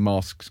yellow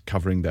masks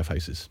covering their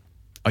faces.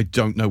 I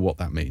don't know what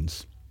that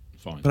means,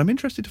 Fine. but I'm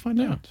interested to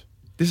find out.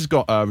 This has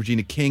got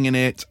Regina King in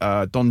it.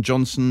 Don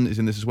Johnson is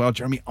in this as well.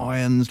 Jeremy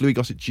Irons, Louis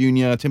Gossett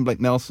Jr., Tim Blake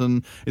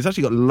Nelson. It's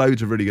actually got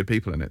loads of really good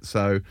people in it.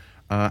 So,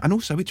 and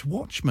also it's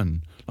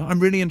Watchmen. I'm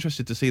really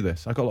interested to see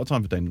this. I've got a lot of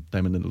time for Damon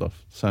Lindelof.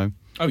 So,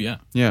 Oh yeah.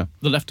 yeah,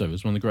 The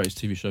Leftovers, one of the greatest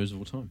TV shows of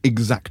all time.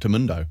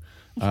 Exactamundo.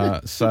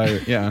 So,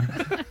 yeah.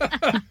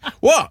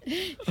 What?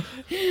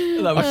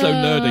 That was so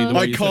nerdy. The way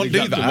I you can't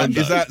said do that. Exactamundo.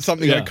 Is that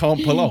something Yeah. I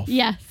can't pull off?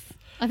 Yes,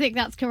 I think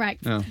that's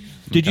correct. Yeah.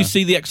 Did you Okay.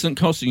 see the excellent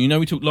casting?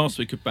 We talked last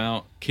week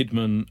about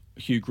Kidman,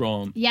 Hugh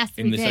Grant Yes,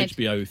 in we this did.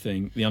 HBO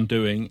thing, The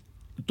Undoing.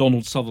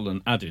 Donald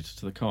Sutherland added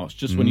to the cast.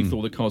 Just when you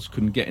thought the cast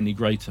couldn't get any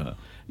greater,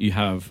 you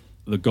have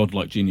the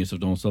godlike genius of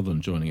Donald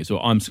Sutherland joining it. So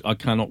I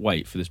cannot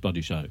wait for this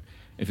bloody show.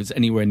 If it's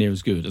anywhere near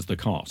as good as the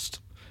cast,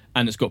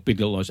 and it's got Big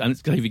Little Lies, and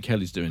it's David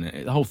Kelly's doing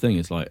it, the whole thing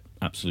is like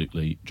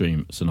absolutely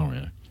dream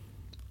scenario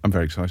I'm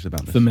very excited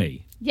about this. for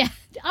me. Yeah,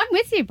 I'm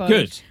with you, Bob.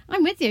 Good.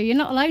 I'm with you. You're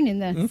not alone in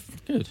this.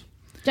 Good.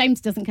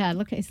 James doesn't care.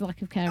 Look at his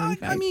lack of care. on I his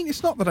face. mean,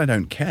 it's not that I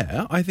don't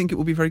care. I think it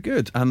will be very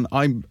good, and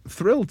I'm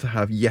thrilled to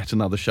have yet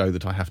another show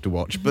that I have to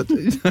watch. But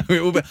it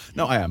will be.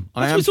 No, I am.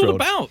 I That's am what it's all thrilled.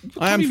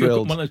 about. I am You're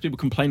thrilled. One of those people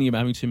complaining about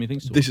having too many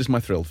things to watch. This is my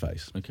thrilled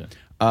face. Okay.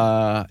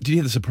 Did you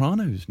hear the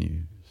Sopranos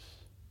news?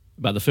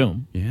 About the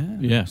film? Yeah.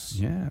 Yes.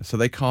 Yeah. So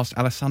they cast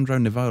Alessandro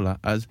Nivola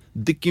as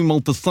Dicky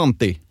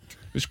Moltisanti,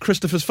 who's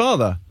Christopher's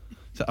father.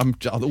 So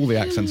all the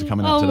accents are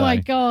coming up Oh today. my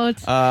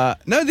God.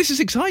 No, this is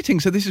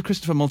exciting. So this is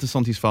Christopher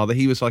Moltisanti's father.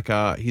 He was like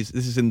this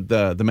is in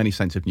the Many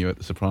Saints of Newark,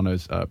 the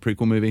Sopranos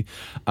prequel movie.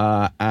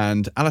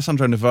 And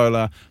Alessandro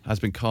Nivola has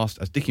been cast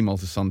as Dicky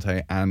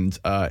Moltisanti, and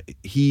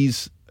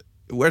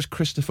whereas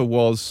Christopher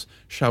was,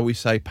 shall we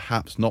say,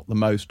 perhaps not the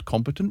most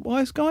competent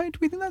wise guy. Do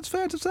we think that's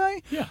fair to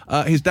say?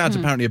 Yeah. His dad's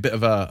apparently a bit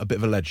of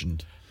a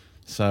legend.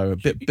 So a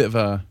bit of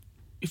a.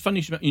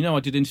 Funny, I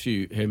did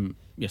interview him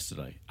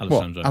yesterday,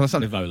 Alessandro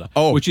Nivola.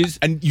 Oh, which is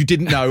and you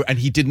didn't know, and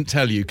he didn't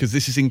tell you because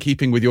this is in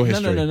keeping with your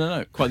history.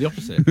 no, quite the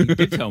opposite. He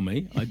did tell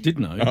me, I did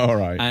know. All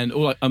right. And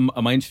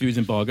my interview is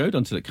embargoed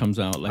until it comes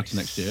out later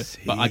next year.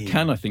 But I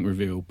can, I think,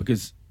 reveal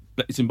because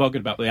it's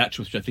embargoed about the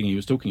actual thing he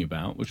was talking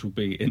about, which will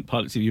be in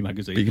Pilot TV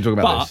magazine. But you can talk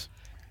about this.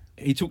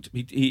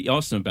 He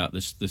asked him about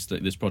this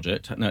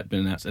project, and it had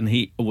been announced, and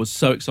he was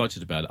so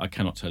excited about it. I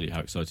cannot tell you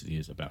how excited he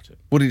is about it.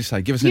 What did he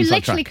say? Give us an You inside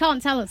literally track.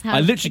 can't tell us how. I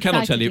literally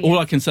cannot excited tell you. he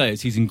All is. I can say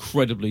is he's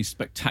incredibly,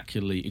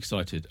 spectacularly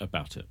excited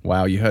about it.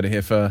 Wow, you heard it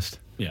here first.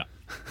 Yeah,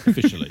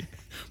 officially.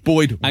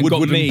 Boyd, And got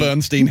Woodward me, and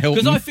Bernstein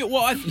Hilton. Because I feel,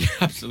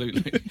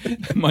 absolutely,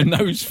 my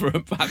nose for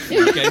perhaps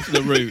getting to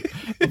the root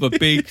of a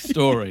big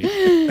story.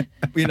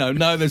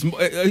 No, there's more,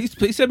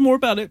 he said more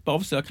about it, but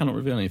obviously I cannot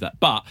reveal any of that.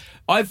 But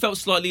I felt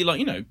slightly like,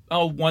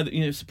 why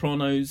the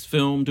Sopranos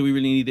film? Do we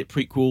really need it?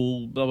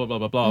 Prequel, blah blah blah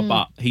blah blah.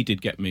 But he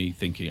did get me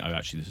thinking,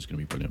 actually, this is going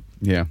to be brilliant.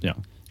 Yeah. Yeah.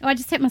 Oh, I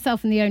just hit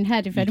myself in the own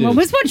head if anyone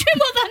was wondering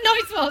what that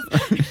noise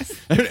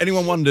was.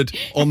 Anyone wondered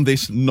on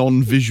this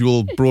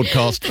non-visual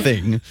broadcast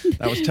thing,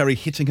 that was Terry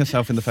hitting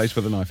herself in the face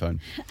with an iPhone.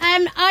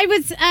 I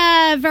was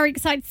very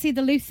excited to see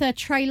the Luther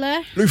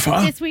trailer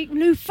Luther? this week.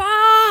 Luther!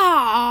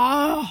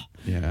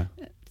 Yeah.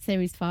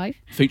 Series 5.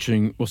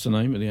 Featuring, what's the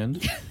name at the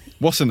end?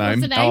 What's her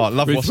name? What's her name? Oh, I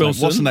love Ruth what's her name.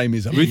 Wilson. What's her name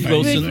is Ruth amazing.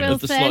 Wilson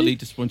of the slightly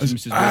disappointing Mrs.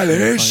 Wilson.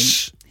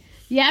 Alice!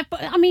 Yeah,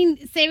 but I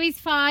mean, Series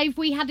 5,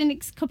 we had a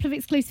couple of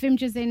exclusive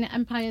images in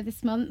Empire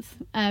this month,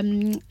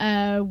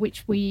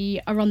 which we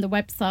are on the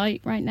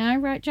website right now,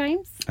 right,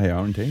 James? They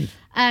are indeed.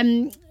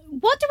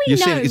 What do we You're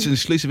know? seeing, it's an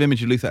exclusive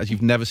image of Luther as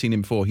you've never seen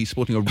him before. He's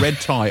sporting a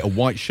red tie, a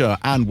white shirt,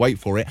 and wait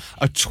for it,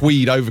 a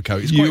tweed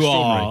overcoat. It's quite You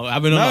extraordinary. are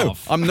having a No,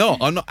 laugh. I'm not.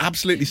 I'm not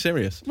absolutely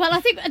serious. Well, I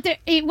think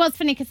it was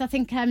funny because I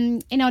think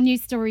in our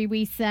news story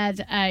we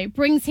said it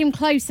brings him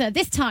closer.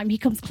 This time he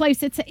comes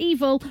closer to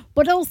evil,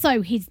 but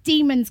also his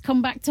demons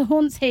come back to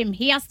haunt him.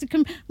 He has to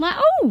come. I'm like,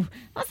 oh,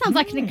 that sounds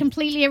like a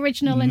completely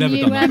original and Never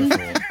new, done that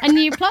before. a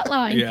new plot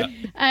line. Yeah.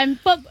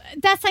 But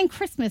they're saying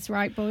Christmas,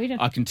 right, Boyd?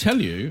 I can tell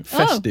you,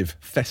 Festive.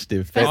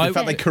 In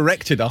fact, they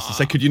corrected us to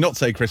say, could you not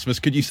say Christmas?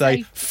 Could you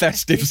say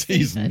festive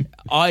season?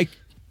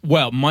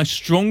 my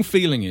strong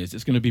feeling is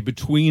it's going to be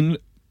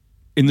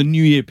in the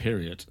New Year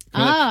period.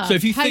 So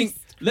if you think,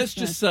 let's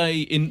just say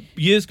in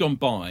years gone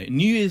by,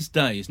 New Year's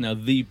Day is now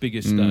the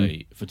biggest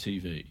day for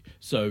TV.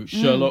 So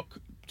Sherlock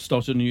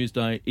started on New Year's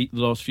Day, the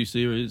last few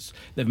series.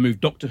 They've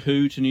moved Doctor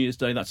Who to New Year's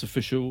Day. That's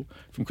official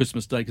from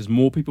Christmas Day because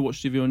more people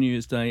watch TV on New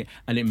Year's Day.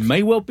 And it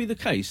may well be the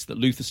case that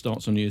Luther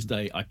starts on New Year's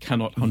Day. I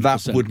cannot 100%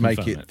 That would make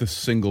confirm it the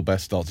single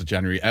best start to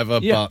January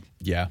ever, but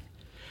yeah.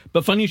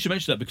 But funny you should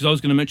mention that because I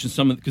was going to mention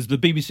because the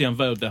BBC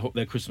unveiled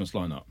their Christmas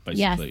lineup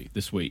basically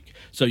this week.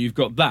 So you've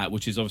got that,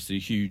 which is obviously a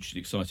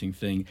hugely exciting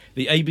thing.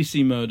 The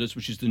ABC Murders,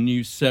 which is the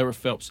new Sarah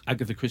Phelps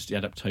Agatha Christie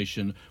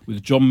adaptation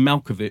with John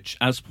Malkovich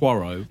as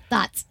Poirot.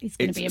 That is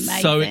going to be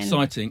amazing. So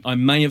exciting. I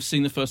may have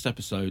seen the first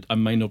episode. I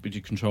may not be able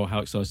to control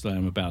how excited I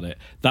am about it.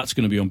 That's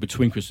going to be on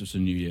between Christmas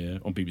and New Year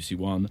on BBC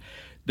One.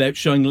 They're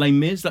showing Les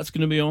Mis. That's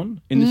going to be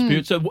on in this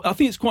period. So I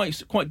think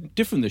it's quite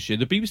different this year.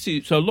 The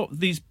BBC. So a lot of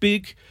these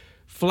big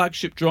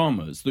flagship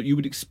dramas that you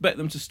would expect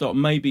them to start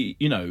maybe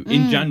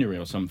in January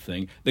or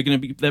something,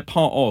 they're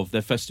part of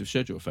their festive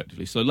schedule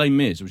effectively. So Les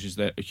Mis, which is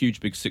a huge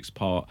big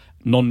 6-part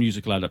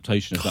non-musical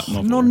adaptation of that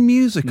novel.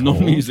 Non-musical.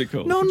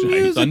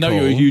 James, I know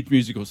you're a huge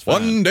musicals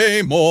fan. One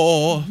day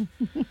more.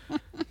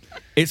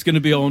 It's going to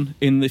be on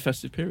in the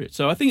festive period.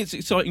 So I think it's an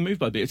exciting move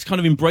by the. It's kind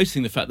of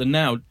embracing the fact that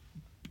now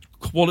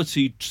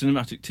quality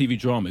cinematic TV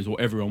drama is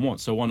what everyone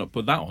wants. So why not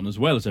put that on as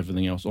well as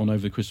everything else on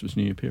over the Christmas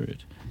New Year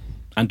period?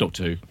 And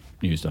Doctor Who,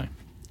 New Year's Day.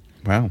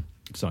 Wow.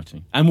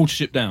 Exciting. And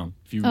Watership Down.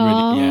 If you really,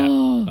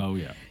 Oh,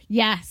 yeah.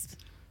 Yes,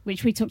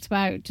 which we talked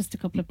about just a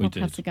couple of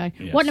podcasts ago.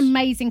 Yes. What an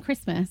amazing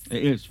Christmas.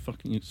 It is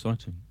fucking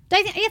exciting.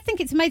 I think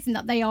it's amazing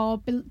that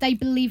they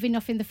believe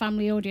enough in the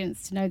family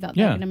audience to know that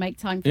they're going to make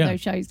time for those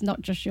shows,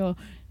 not just your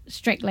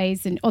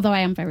Strictly's. And although I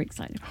am very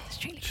excited about the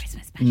Strictly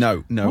Christmas special.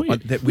 No,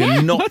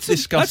 we're not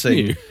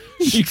discussing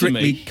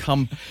Strictly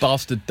Come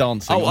Bastard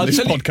Dancing on this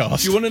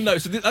podcast. Do you want to know?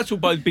 So that's all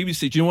by the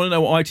BBC. Do you want to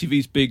know what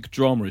ITV's big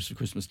drama is for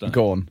Christmas Day?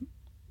 Go on.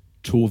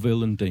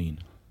 Torvill and Dean.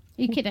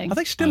 Are you kidding? Are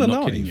they still I'm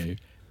alive? not kidding you.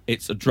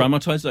 It's a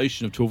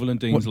dramatisation of Torvill and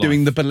Dean's life.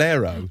 Doing the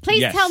Bolero?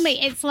 Please Yes. tell me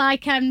it's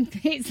like I,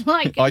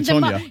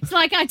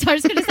 Tonya. I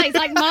was going to say it's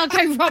like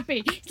Margot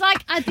Robbie. It's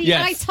like the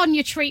Yes. I,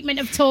 Tonya treatment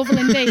of Torvill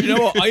and Dean. You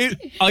know what?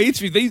 I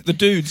interviewed the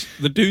dudes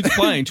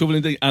playing Torvill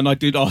and Dean, and I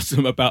did ask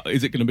them about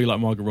is it going to be like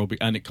Margot Robbie,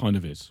 and it kind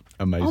of is.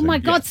 Amazing. Oh my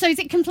God! Yes. So is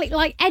it completely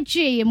like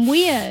edgy and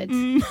weird?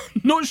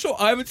 Not sure.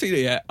 I haven't seen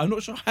it yet. I'm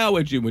not sure how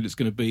edgy and weird it's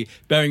going to be.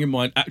 Bearing in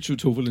mind, actual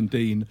Torvill and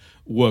Dean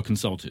were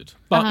consulted,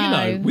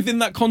 but within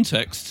that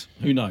context,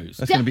 who knows?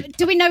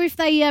 Do we know if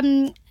they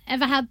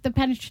ever had the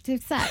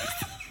penetrative sex?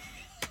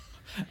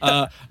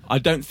 I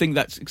don't think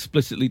that's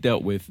explicitly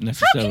dealt with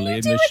necessarily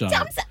in this show.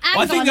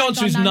 I think the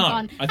answer is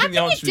no. I think the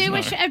answer is no.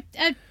 How can you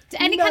do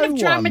any kind of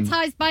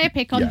dramatised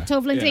biopic on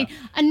Torvill and Dean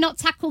and not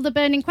tackle the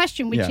burning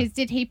question, which is,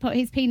 did he put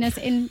his penis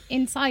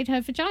inside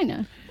her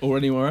vagina? Or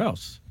anywhere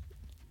else?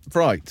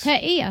 Right. Her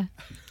ear.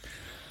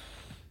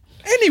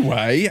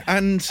 Anyway,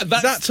 and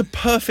that's a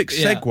perfect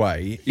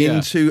segue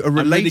into a related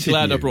I'm really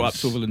glad news I brought up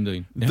Torvill and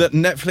Dean. Yeah. that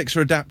Netflix are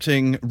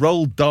adapting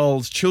Roald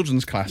Dahl's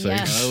children's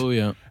classics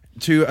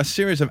to a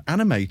series of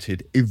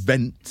animated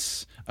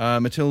events.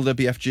 Matilda,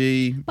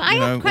 BFG, but I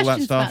have all that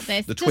questions stuff. about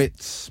this. The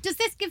Twits. Does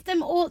this give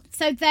them all?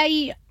 So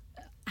they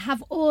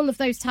have all of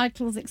those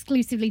titles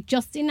exclusively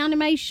just in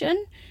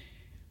animation?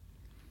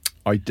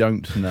 I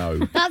don't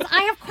know.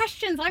 I have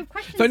questions.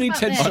 If only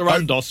Ted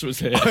Sarandos was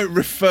here. I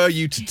refer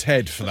you to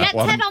Ted for that Get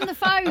one. Ted on the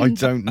phone. I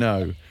don't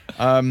know.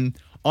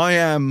 I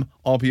am,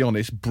 I'll be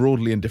honest,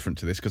 broadly indifferent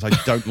to this because I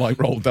don't like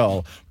Roald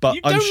Dahl. But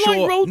You I'm don't sure,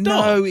 like Roald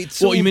Dahl? No, it's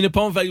what you mean?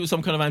 Upon value was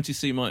some kind of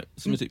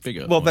anti-Semitic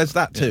figure. Well, there's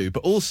that too,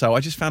 but also I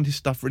just found his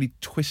stuff really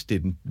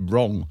twisted and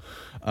wrong.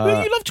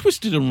 Well, you love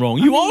twisted and wrong.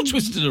 You are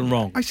twisted and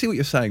wrong. I see what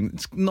you're saying.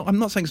 I'm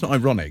not saying it's not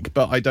ironic,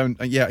 but I don't.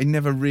 It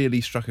never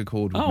really struck a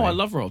chord with me. I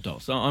love Roald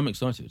Dahl, so I'm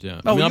excited. Yeah.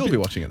 Oh, you'll be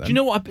watching it then. Do you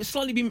know what? I've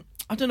slightly been.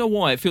 I don't know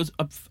why it feels.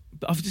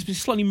 I've just been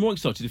slightly more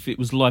excited if it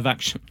was live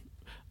action.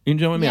 You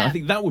know what I mean? Yeah. I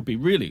think that would be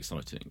really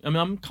exciting. I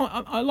mean,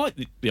 I like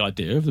the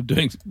idea of them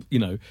doing,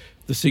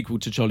 the sequel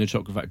to Charlie and the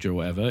Chocolate Factory or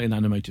whatever in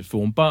animated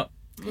form, but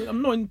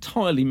I'm not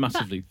entirely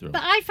massively thrilled.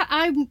 But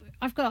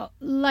I've got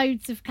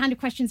loads of kind of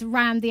questions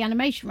around the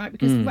animation, right?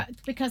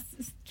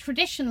 Because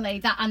traditionally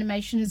that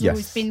animation has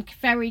always been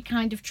very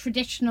kind of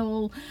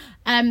traditional,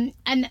 and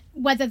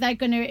whether they're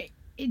going to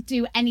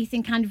do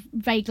anything kind of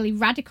vaguely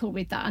radical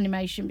with that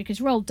animation, because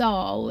Roald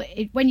Dahl,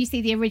 when you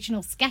see the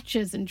original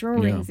sketches and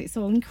drawings, it's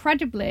all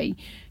incredibly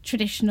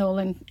traditional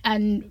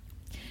and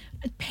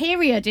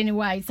period in a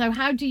way. So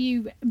how do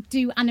you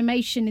do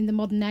animation in the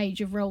modern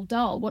age of Roald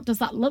Dahl? What does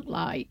that look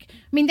like? I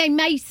mean, they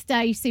may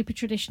stay super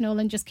traditional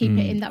and just keep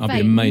it in that vein. I'd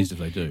be amazed if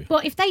they do.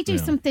 But if they do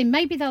something,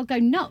 maybe they'll go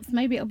nuts.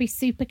 Maybe it'll be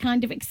super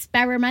kind of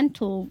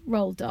experimental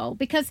Roald Dahl.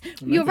 Because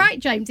you're right,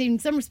 James, in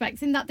some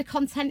respects, in that the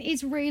content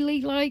is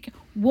really like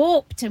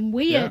warped and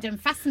weird and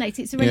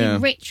fascinating. It's a really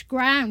rich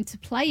ground to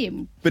play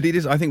in. But it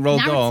is, I think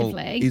Roald Dahl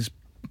is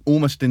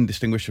almost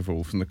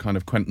indistinguishable from the kind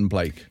of Quentin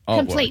Blake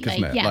artwork,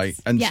 isn't it?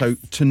 Yes, so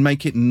to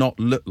make it not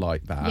look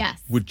like that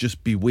would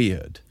just be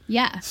weird.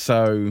 Yeah.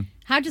 So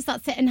how does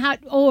that sit, and how,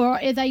 or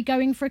are they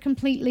going for a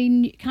completely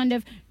new kind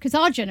of, because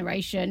our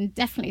generation,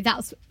 definitely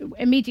that's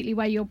immediately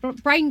where your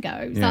brain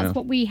goes. That's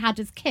what we had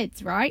as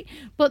kids, right?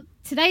 But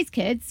today's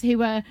kids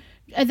who are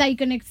they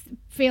going to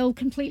feel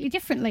completely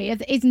differently?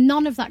 Is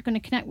none of that going to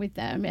connect with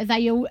them? Are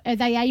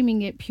they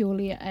aiming it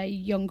purely at a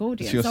young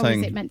audience? So you're or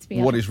saying, is it meant to be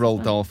what is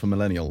Roald Dahl for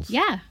millennials?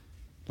 Yeah.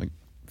 Like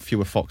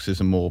fewer foxes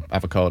and more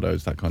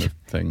avocados, that kind of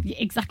thing.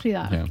 Exactly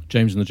that. Yeah.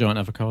 James and the Giant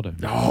Avocado.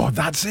 Oh,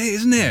 that's it,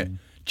 isn't it?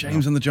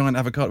 James and the Giant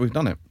Avocado. We've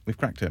done it. We've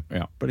cracked it.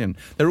 Yeah. Brilliant.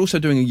 They're also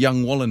doing a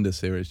Young Wallander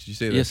series. Did you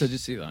see this? Yes, I did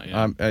see that,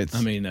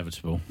 yeah.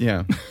 Inevitable.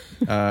 Yeah.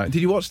 Did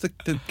you watch the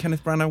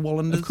Kenneth Branagh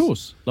Wallanders? Of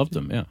course. Loved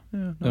them, yeah.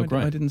 They were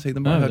great. I didn't see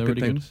them, but I heard good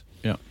things.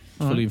 Good. Yeah.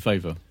 Fully in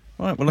favour.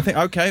 All right,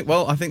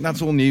 well, I think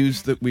that's all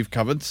news that we've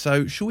covered.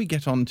 So shall we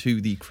get on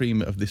to the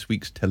cream of this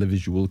week's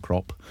televisual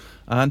crop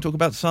and talk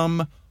about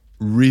some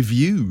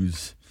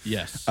reviews?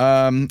 Yes.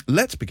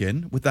 Let's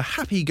begin with the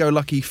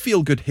happy-go-lucky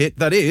feel-good hit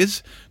that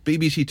is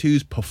BBC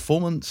Two's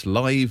Performance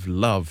Live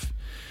Love.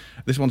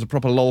 This one's a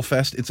proper lol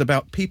fest. It's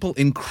about people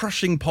in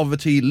crushing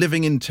poverty,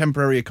 living in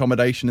temporary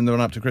accommodation in the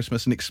run-up to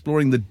Christmas and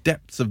exploring the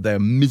depths of their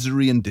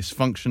misery and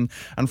dysfunction.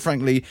 And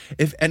frankly,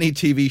 if any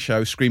TV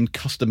show screamed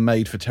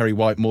custom-made for Terry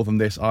White more than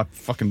this, I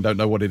fucking don't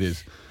know what it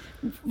is.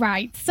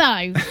 Right,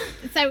 so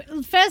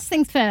first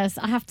things first,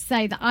 I have to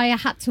say that I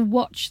had to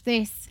watch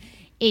this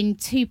in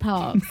 2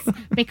 parts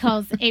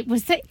because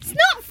it's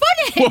not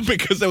funny. Well,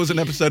 because there was an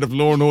episode of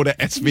Law and Order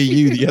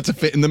SVU that you had to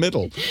fit in the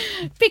middle.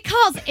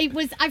 Because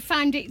I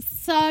found it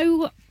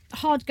so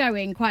hard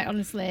going, quite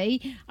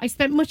honestly. I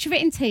spent much of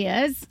it in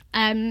tears,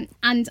 and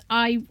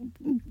I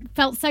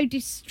felt so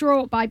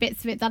distraught by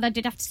bits of it that I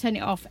did have to turn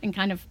it off and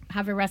kind of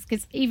have a rest,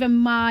 because even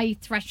my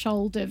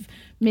threshold of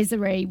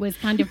misery was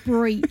kind of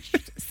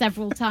breached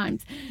several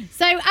times.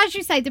 So, as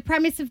you say, the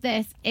premise of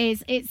this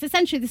is it's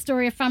essentially the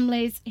story of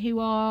families who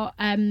are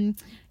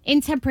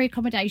in temporary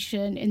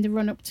accommodation in the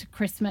run-up to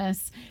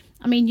Christmas.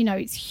 I mean,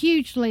 it's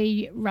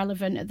hugely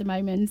relevant at the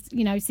moment.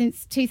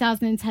 Since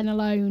 2010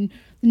 alone,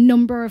 the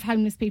number of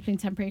homeless people in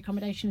temporary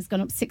accommodation has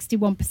gone up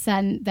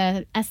 61%.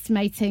 They're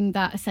estimating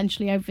that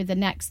essentially over the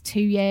next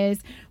 2 years,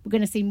 we're going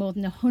to see more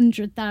than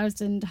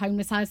 100,000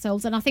 homeless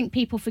households. And I think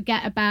people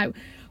forget about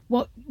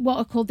what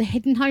are called the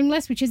hidden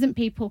homeless, which isn't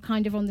people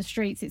kind of on the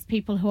streets. It's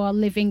people who are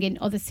living in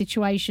other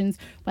situations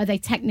where they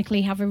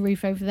technically have a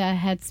roof over their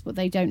heads, but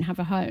they don't have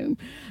a home.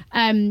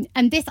 And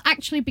this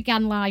actually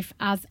began life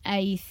as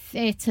a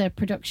theatre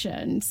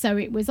production. So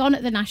it was on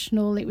at the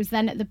National, it was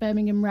then at the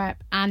Birmingham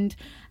Rep, and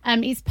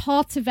it's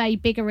part of a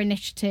bigger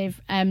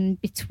initiative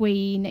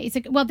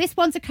this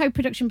one's a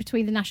co-production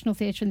between the National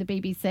Theatre and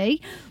the BBC,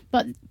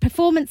 but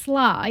Performance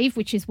Live,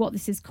 which is what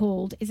this is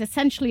called, is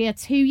essentially a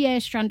 2-year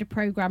strand of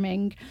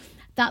programming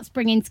that's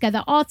bringing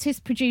together artists,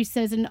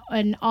 producers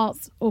and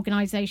arts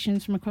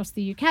organisations from across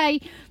the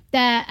UK.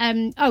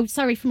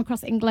 From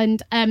across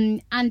England.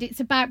 And it's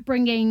about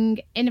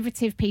bringing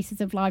innovative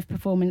pieces of live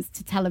performance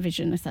to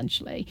television,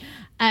 essentially.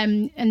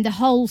 And the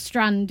whole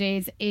strand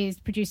is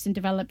produced and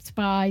developed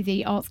by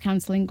the Arts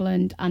Council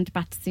England and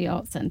Battersea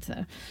Arts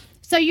Centre.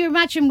 So you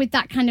imagine with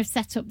that kind of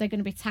setup, they're going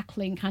to be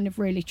tackling kind of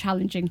really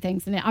challenging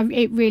things. And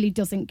it really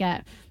doesn't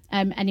get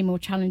any more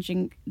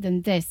challenging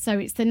than this. So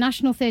it's the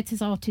National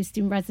Theatre's artist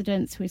in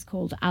residence, who is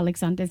called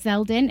Alexander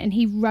Zeldin, and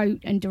he wrote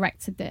and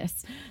directed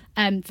this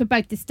for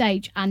both the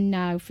stage and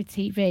now for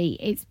TV.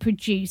 It's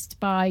produced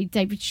by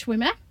David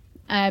Schwimmer.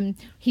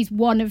 He's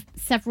one of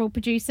several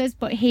producers,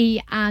 but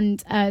he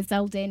and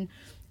Zeldin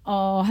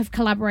have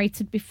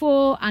collaborated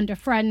before and are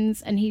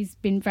friends, and he's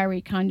been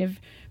very kind of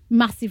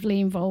massively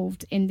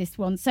involved in this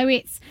one. So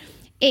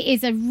it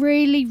is a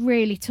really,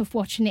 really tough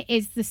watch, and it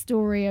is the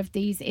story of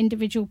these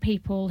individual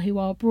people who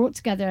are brought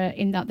together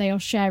in that they are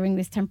sharing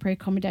this temporary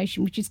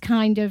accommodation, which is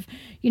kind of,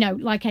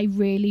 like a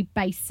really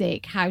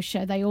basic house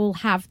share. They all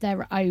have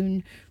their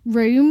own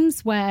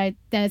rooms where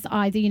there's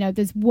either,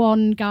 there's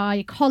one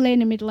guy,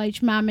 Colin, a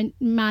middle-aged man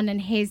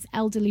and his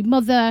elderly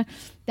mother.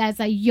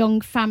 There's a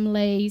young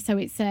family, so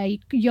it's a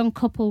young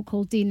couple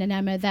called Dean and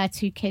Emma. Their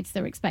 2 kids,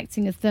 they're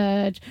expecting a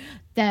third.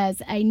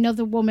 There's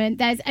another woman.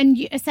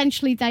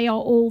 Essentially they are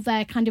all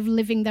there kind of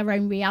living their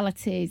own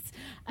realities,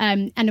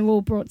 and are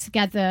all brought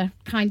together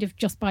kind of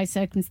just by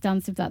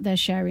circumstance of that they're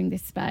sharing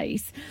this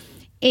space.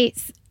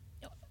 It's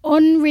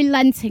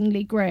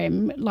unrelentingly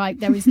grim, like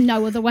there is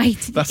no other way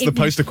to. That's the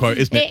poster quote,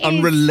 isn't it?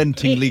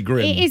 Unrelentingly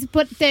grim. It is,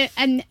 but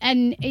and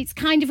it's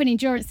kind of an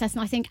endurance test,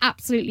 and I think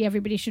absolutely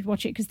everybody should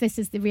watch it because this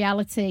is the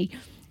reality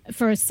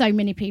for so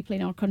many people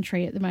in our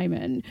country at the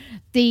moment.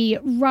 The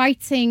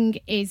writing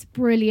is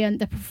brilliant,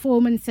 the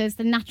performances,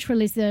 the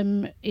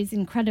naturalism is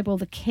incredible,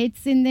 the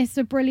kids in this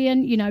are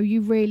brilliant.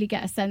 You really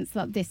get a sense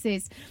that this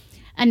is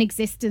an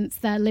existence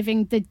they're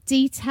living. The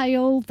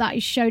detail that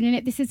is shown in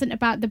it, this isn't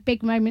about the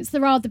big moments.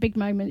 There are the big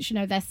moments,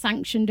 they're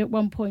sanctioned at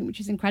one point, which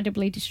is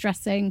incredibly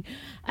distressing.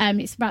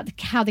 It's about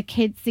how the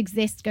kids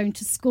exist going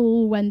to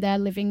school when they're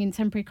living in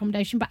temporary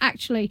accommodation, but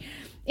actually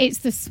it's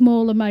the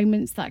smaller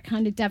moments that are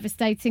kind of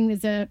devastating.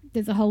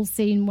 There's a whole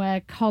scene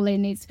where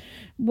Colin is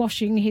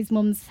washing his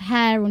mum's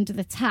hair under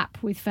the tap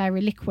with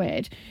fairy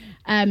liquid,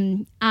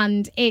 and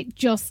it's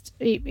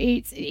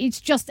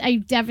just a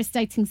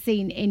devastating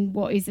scene in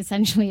what is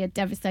essentially a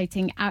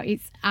devastating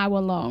it's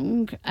hour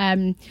long.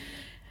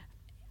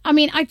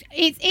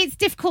 It's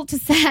difficult to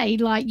say,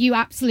 like, you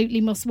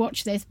absolutely must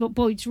watch this, but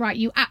Boyd's right,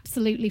 you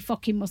absolutely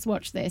fucking must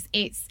watch this.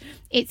 It's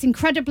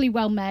incredibly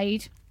well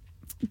made.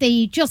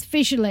 Just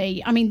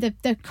visually,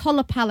 the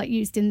colour palette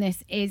used in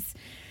this is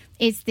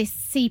this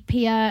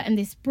sepia and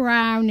this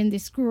brown and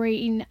this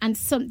green, and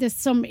there's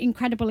some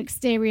incredible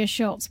exterior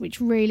shots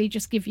which really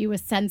just give you a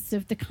sense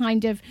of the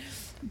kind of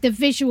the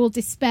visual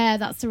despair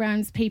that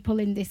surrounds people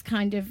in this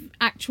kind of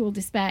actual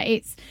despair.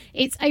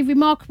 It's a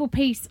remarkable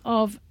piece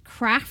of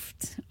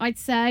craft, I'd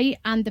say,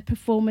 and the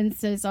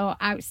performances are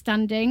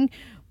outstanding.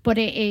 But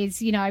it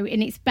is,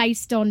 and it's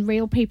based on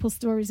real people's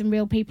stories and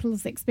real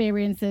people's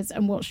experiences.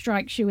 And what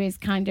strikes you is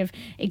kind of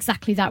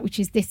exactly that, which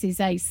is this is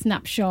a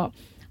snapshot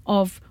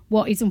of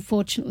what is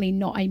unfortunately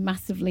not a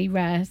massively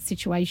rare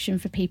situation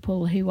for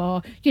people who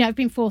are, have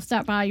been forced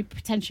out by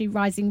potentially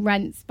rising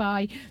rents,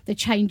 by the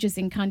changes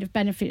in kind of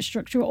benefit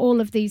structure, all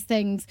of these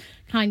things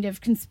kind of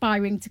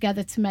conspiring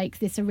together to make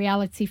this a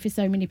reality for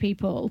so many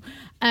people.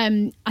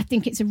 I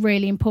think it's a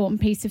really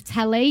important piece of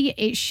telly.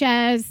 It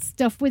shares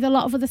stuff with a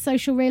lot of other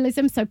social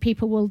realism, so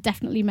people will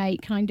definitely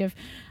make kind of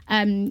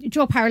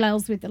draw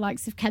parallels with the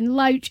likes of Ken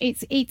Loach.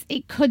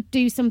 It could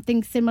do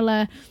something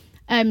similar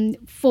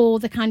for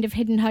the kind of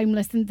hidden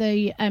homeless and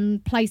the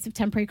place of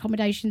temporary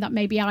accommodation that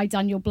maybe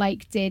Daniel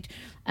Blake did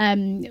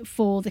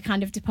for the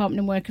kind of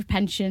Department of Work of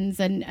Pensions,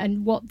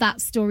 and what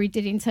that story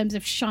did in terms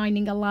of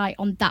shining a light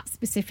on that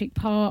specific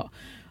part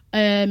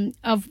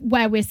of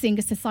where we're seeing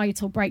a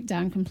societal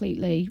breakdown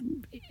completely,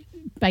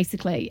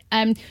 basically.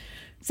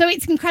 So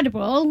it's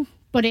incredible,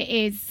 but it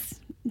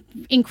is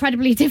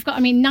incredibly difficult.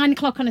 9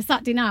 o'clock on a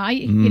Saturday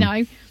night,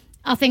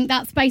 I think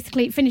that's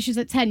basically, it finishes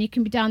at 10. You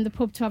can be down the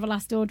pub to have a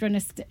last order and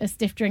a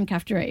stiff drink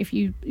after it if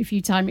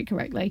you time it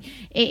correctly.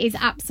 It is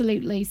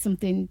absolutely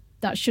something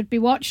that should be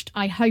watched.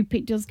 I hope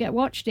it does get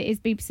watched. It is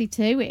BBC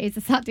Two. It is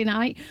a Saturday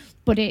night,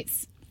 but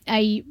it's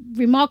a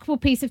remarkable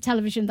piece of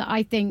television that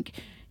I think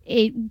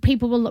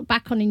people will look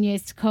back on in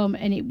years to come,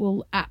 and it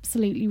will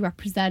absolutely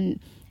represent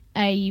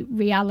a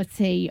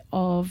reality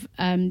of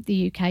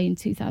the UK in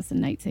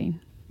 2018.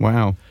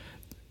 Wow.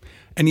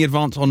 Any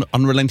advance on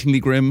Unrelentingly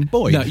Grim,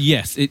 Boyd? No,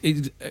 yes,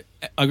 I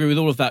agree with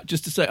all of that.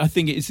 Just to say, I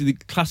think it is the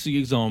classic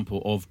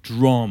example of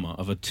drama,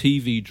 of a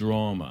TV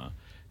drama,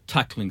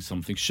 tackling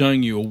something,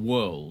 showing you a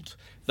world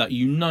that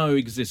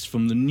exists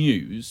from the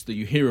news, that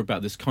you hear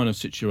about this kind of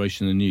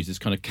situation in the news, this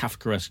kind of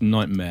Kafkaesque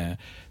nightmare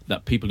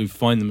that people who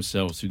find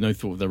themselves, who no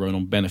thought of their own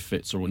on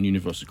benefits or on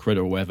universal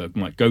credit or whatever,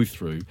 might go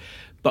through.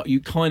 But you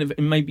it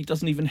maybe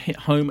doesn't even hit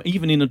home,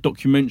 even in a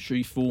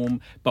documentary form.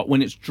 But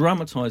when it's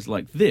dramatised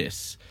like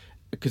this,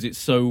 because it's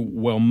so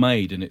well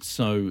made and it's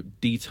so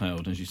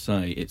detailed, as you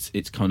say,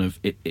 it's kind of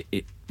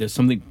there's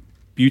something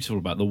beautiful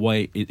about the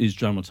way it is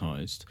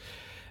dramatised,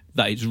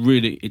 that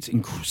it's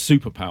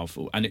super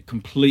powerful, and it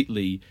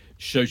completely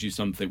shows you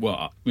something.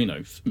 Well,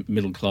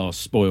 middle class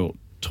spoiled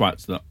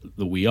twats that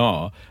we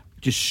are,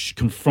 just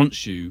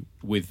confronts you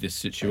with this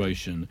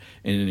situation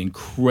in an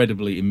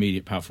incredibly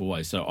immediate, powerful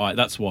way. So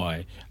that's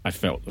why I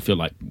feel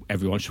like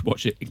everyone should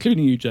watch it,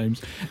 including you,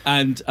 James.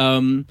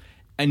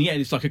 And yeah,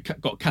 it's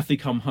like got Kathy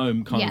Come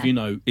Home kind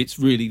of, it's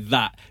really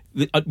that.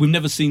 We've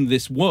never seen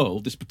this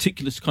world, this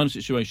particular kind of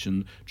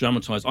situation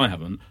dramatised, I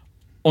haven't,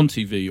 on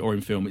TV or in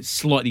film. It's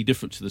slightly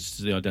different to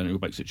the Daniel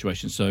Blake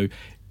situation. So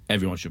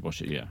Everyone should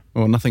watch it, yeah.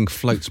 Well, nothing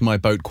floats my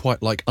boat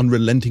quite like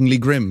Unrelentingly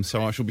Grim,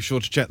 so I shall be sure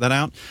to check that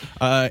out.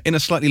 In a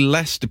slightly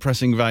less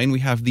depressing vein, we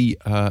have the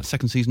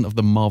second season of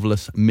The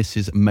Marvellous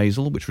Mrs.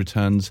 Maisel, which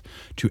returns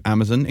to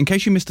Amazon. In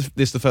case you missed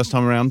this the first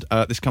time around,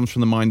 this comes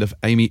from the mind of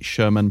Amy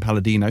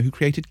Sherman-Palladino, who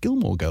created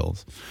Gilmore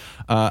Girls,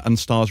 and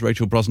stars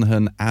Rachel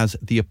Brosnahan as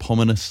the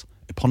eponymous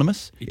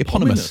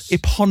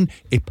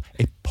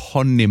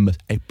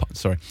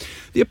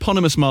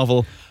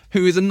Marvel,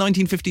 who is a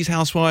 1950s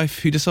housewife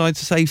who decides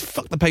to say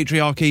fuck the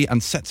patriarchy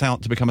and sets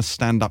out to become a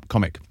stand-up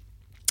comic.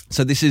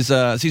 So this is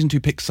season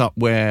 2 picks up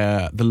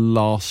where the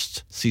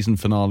last season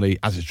finale,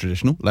 as is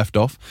traditional, left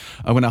off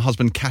when her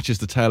husband catches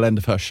the tail end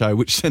of her show,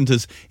 which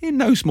centres in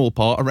no small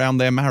part around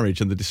their marriage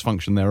and the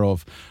dysfunction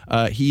thereof.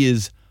 He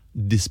is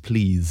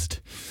displeased.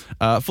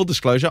 Full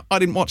disclosure, I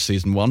didn't watch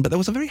season 1, but there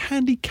was a very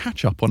handy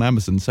catch-up on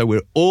Amazon, so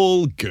we're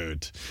all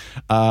good.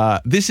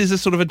 This is a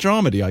sort of a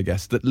dramedy, I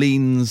guess, that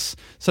leans,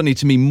 suddenly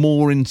to me,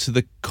 more into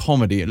the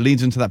comedy. It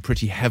leans into that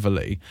pretty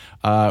heavily,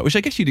 which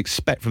I guess you'd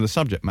expect from the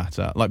subject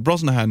matter. Like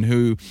Brosnahan,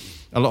 who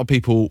a lot of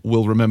people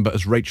will remember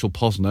as Rachel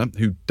Posner,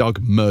 who Doug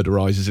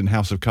murderises in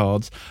House of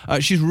Cards.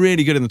 She's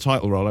really good in the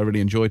title role. I really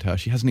enjoyed her.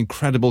 She has an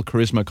incredible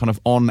charisma kind of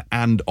on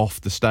and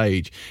off the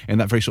stage in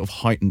that very sort of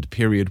heightened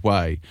period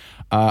way.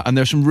 And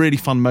there are some really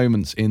fun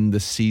moments in the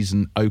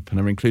season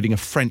opener, including a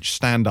French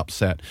stand-up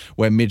set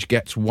where Midge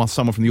gets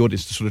someone from the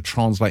audience to sort of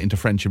translate into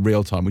French in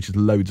real time, which is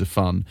loads of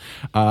fun.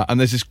 And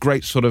there's this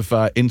great sort of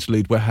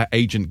interlude where her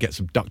agent gets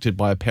abducted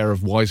by a pair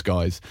of wise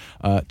guys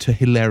to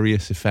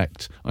hilarious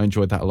effect. I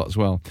enjoyed that a lot as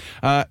well.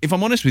 If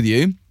I'm honest with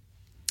you,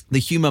 the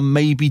humour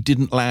maybe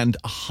didn't land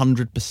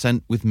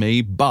 100% with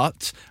me,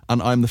 but,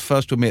 and I'm the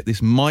first to admit,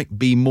 this might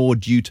be more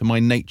due to my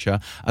nature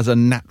as a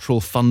natural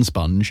fun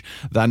sponge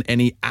than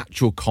any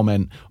actual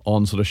comment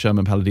on sort of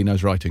Sherman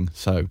Palladino's writing.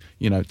 So,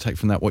 take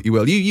from that what you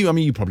will.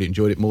 You probably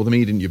enjoyed it more than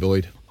me, didn't you,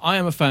 Boyd? I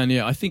am a fan,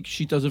 yeah. I think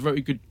she does a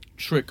very good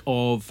trick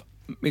of...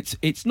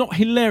 It's not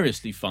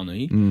hilariously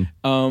funny,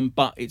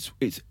 but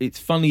it's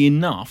funny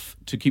enough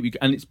to keep you...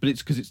 But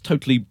it's because it's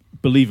totally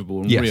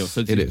believable and real.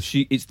 So it is.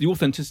 It's the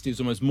authenticity is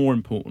almost more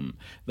important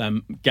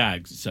than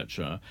gags,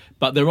 etc.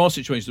 But there are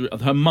situations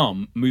of her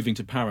mum moving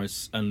to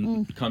Paris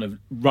and kind of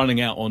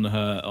running out on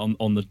her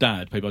on the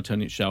dad, played by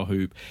Tony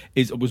Shalhoub,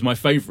 was my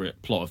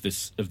favourite plot of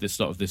this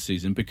start of this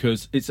season,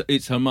 because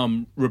it's her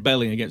mum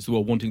rebelling against the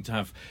world, wanting to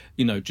have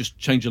just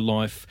change her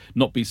life,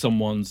 not be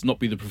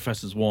the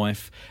professor's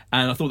wife,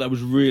 and I thought that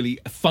was really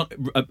fun.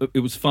 It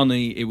was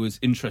funny, it was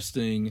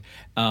interesting,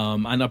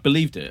 and I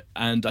believed it.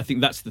 And I think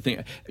that's the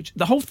thing.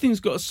 The whole thing's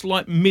got a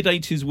slight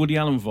mid-80s Woody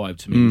Allen vibe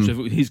to me, which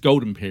is his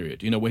golden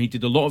period, when he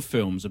did a lot of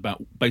films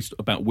based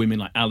about women,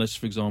 like Alice,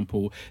 for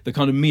example, the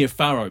kind of Mia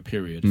Farrow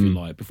period, if you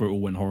like, before it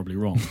all went horribly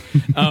wrong.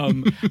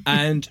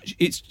 And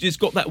it's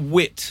got that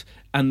wit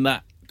and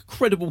that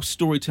incredible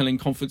storytelling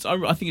confidence.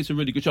 I think it's a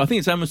really good show. I think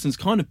it's Amazon's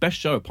kind of best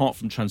show apart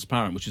from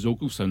Transparent, which is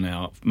also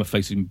now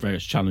facing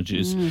various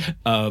challenges in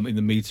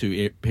the Me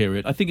Too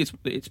period. I think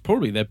it's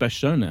probably their best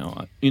show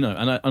now, and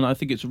I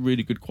think it's a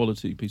really good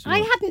quality piece of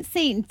work. I hadn't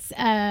seen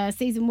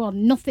season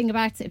 1. Nothing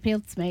about it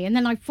appealed to me, and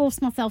then I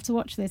forced myself to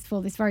watch this for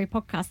this very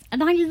podcast,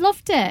 and I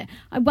loved it.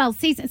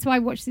 So I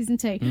watched season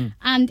 2,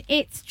 and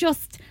it's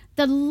just...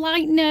 the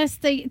lightness,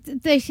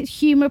 the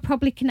humour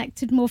probably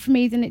connected more for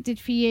me than it did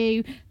for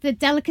you. The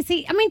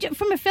delicacy. I mean,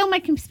 from a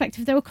filmmaking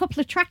perspective, there were a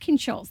couple of tracking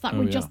shots that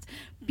were just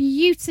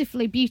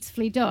beautifully,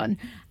 beautifully done.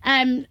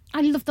 I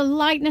love the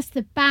lightness,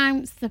 the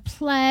bounce, the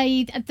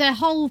play, the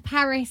whole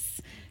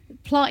Paris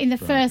plot in the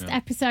first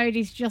episode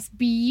is just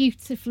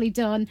beautifully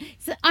done.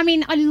 So, I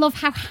mean, I love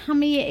how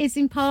hammy it is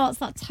in parts.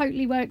 That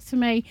totally works for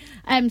me.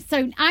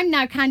 So I'm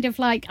now kind of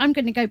like, I'm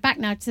going to go back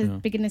now to the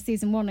beginning of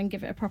season 1 and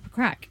give it a proper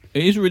crack.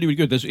 It is really, really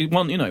good. It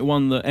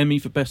won the Emmy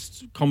for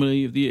best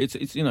comedy of the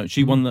year.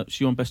 She won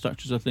best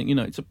actress. I think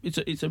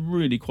it's a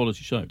really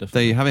quality show. Definitely.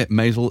 There you have it.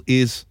 Maisel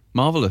is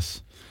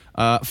marvellous.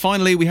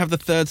 Finally, we have the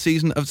third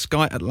season of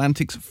Sky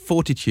Atlantic's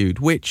Fortitude,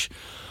 which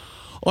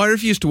I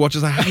refuse to watch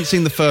as I haven't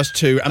seen the first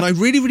 2, and I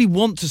really, really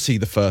want to see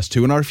the first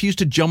 2, and I refuse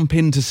to jump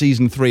into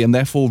season 3 and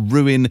therefore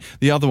ruin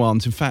the other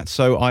ones. In fact,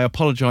 so I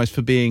apologise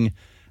for being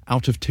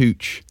out of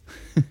touch,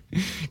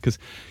 because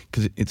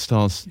it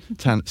stars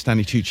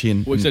Stanley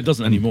Tucci. Well, it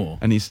doesn't anymore.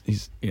 And he's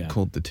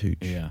called the Tooch.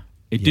 Yeah.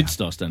 It did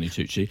star Stanley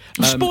Tucci.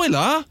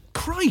 Spoiler!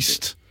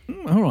 Christ!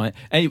 All right.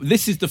 Anyway,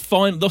 this is the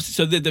final.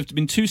 So there've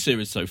been 2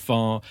 series so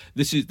far.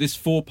 This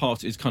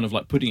 4-part is kind of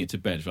like putting it to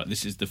bed. Right?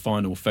 This is the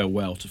final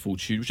farewell to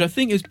Fortitude, which I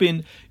think has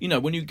been,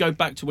 when you go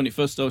back to when it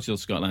first started on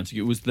Sky Atlantic,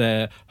 it was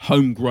their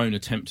homegrown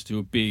attempt to do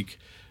a big,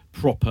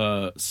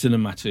 proper,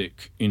 cinematic,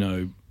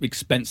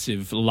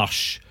 expensive,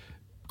 lush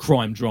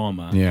crime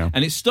drama. Yeah.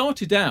 And it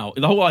started out,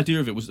 the whole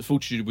idea of it was that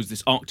Fortitude was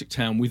this Arctic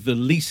town with the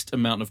least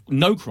amount of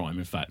no crime,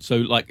 in fact.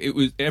 So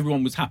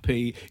everyone was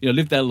happy,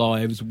 lived their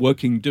lives,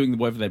 working, doing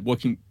whatever they're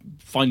working,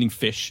 finding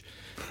fish,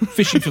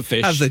 fishing for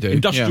fish. As they do.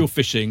 Industrial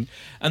fishing.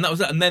 And that was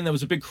that. And then there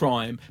was a big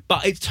crime.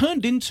 But it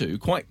turned into,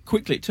 quite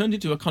quickly,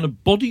 a kind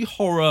of body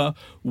horror,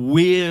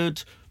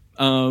 weird,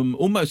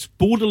 almost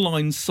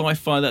borderline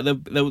sci-fi,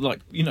 that there were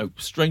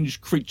strange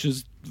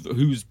creatures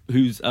whose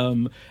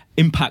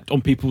impact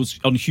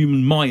on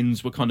human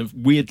minds were kind of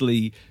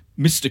weirdly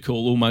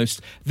mystical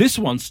almost. This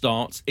one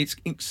starts, it's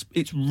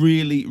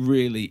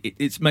really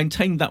it's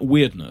maintained that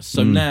weirdness.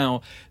 So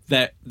now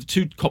that the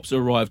two cops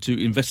arrive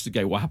to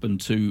investigate what happened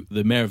to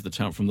the mayor of the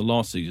town from the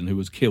last season, who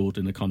was killed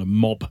in a kind of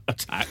mob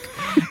attack.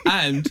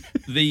 And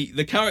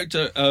the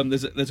character,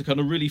 there's a kind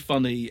of really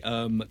funny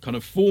kind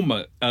of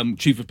former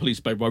chief of police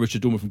played by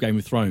Richard Dorman from Game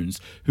of Thrones,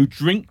 who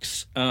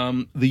drinks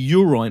the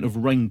urine of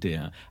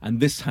reindeer, and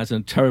this has a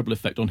terrible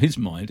effect on his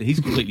mind. He's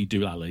completely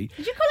doolally.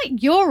 Did you call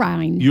it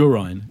urine?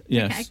 Urine,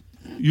 yes.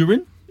 Okay.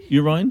 Urine?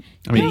 Urine?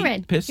 I mean,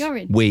 Urine. Piss?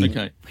 Urine. We.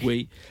 Okay,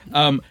 we.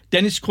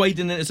 Dennis Quaid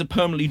in it is a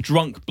permanently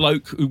drunk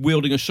bloke who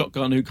wielding a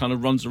shotgun who kind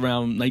of runs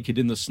around naked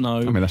in the snow.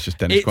 I mean, that's just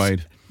Dennis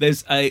Quaid.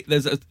 There's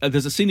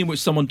a scene in which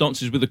someone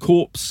dances with a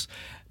corpse.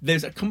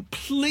 There's a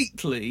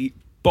completely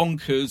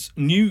bonkers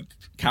new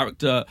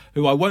character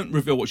who I won't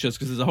reveal what she is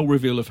because there's a whole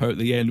reveal of her at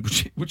the end,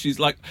 which is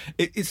like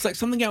it's like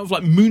something out of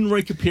like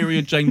Moonraker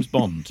period James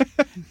Bond.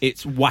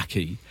 It's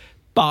wacky,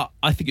 but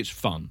I think it's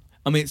fun.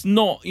 I mean, it's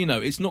not,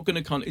 it's not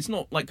going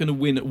to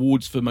win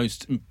awards for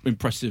most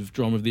impressive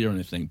drama of the year or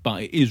anything,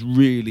 but it is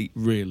really,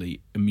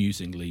 really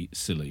amusingly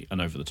silly and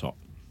over the top.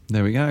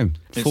 There we go.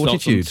 It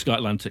Fortitude. starts on Sky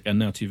Atlantic and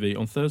Now TV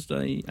on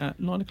Thursday at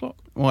 9:00.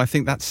 Well, I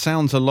think that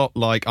sounds a lot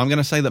like... I'm going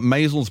to say that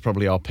Maisel's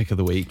probably our pick of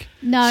the week.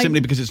 No.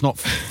 Simply because it's not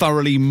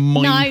thoroughly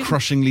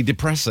mind-crushingly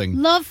depressing.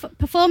 Love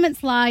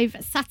Performance Live,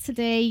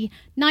 Saturday,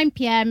 9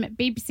 p.m,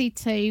 BBC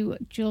Two.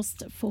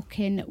 Just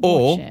fucking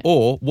watch it.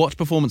 Or watch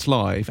Performance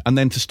Live, and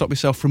then to stop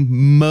yourself from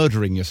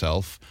murdering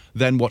yourself,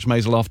 then watch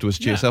Maisel afterwards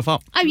to cheer yourself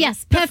up. Oh,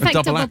 yes. Perfect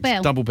Double double act,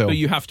 bill. double bill. But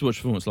you have to watch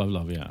Performance Live,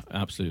 love, yeah,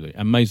 absolutely.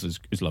 And Maisel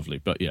is lovely,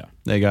 but yeah.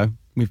 There you go.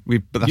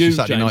 But that's You, your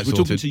Saturday James, night we're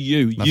sorted. talking to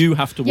you. You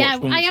have to watch Yeah,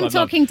 Performance I am Live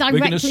talking Live. We're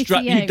going to directly to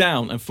strap you. you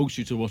down and force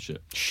you to watch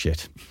it.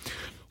 Shit.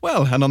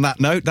 Well, and on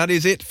that note, that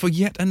is it for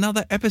yet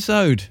another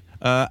episode.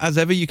 As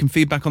ever, you can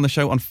feedback on the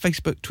show on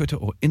Facebook, Twitter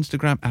or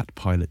Instagram at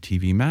Pilot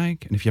TV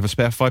Mag. And if you have a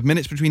spare 5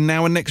 minutes between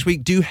now and next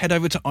week, do head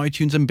over to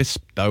iTunes and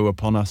bestow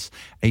upon us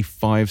a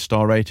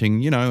 5-star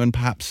rating, and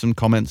perhaps some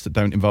comments that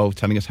don't involve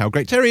telling us how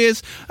great Terry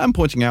is and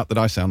pointing out that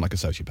I sound like a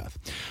sociopath.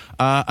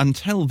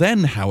 Until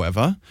then,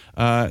 however,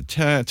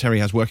 Terry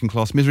has working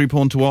class misery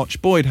porn to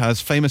watch, Boyd has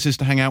famouses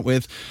to hang out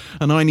with,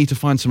 and I need to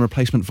find some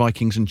replacement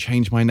Vikings and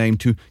change my name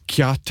to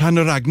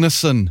Kjartan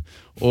Ragnarsson.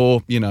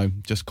 Or,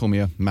 just call me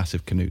a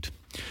massive Canute.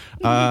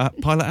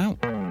 Pilot out.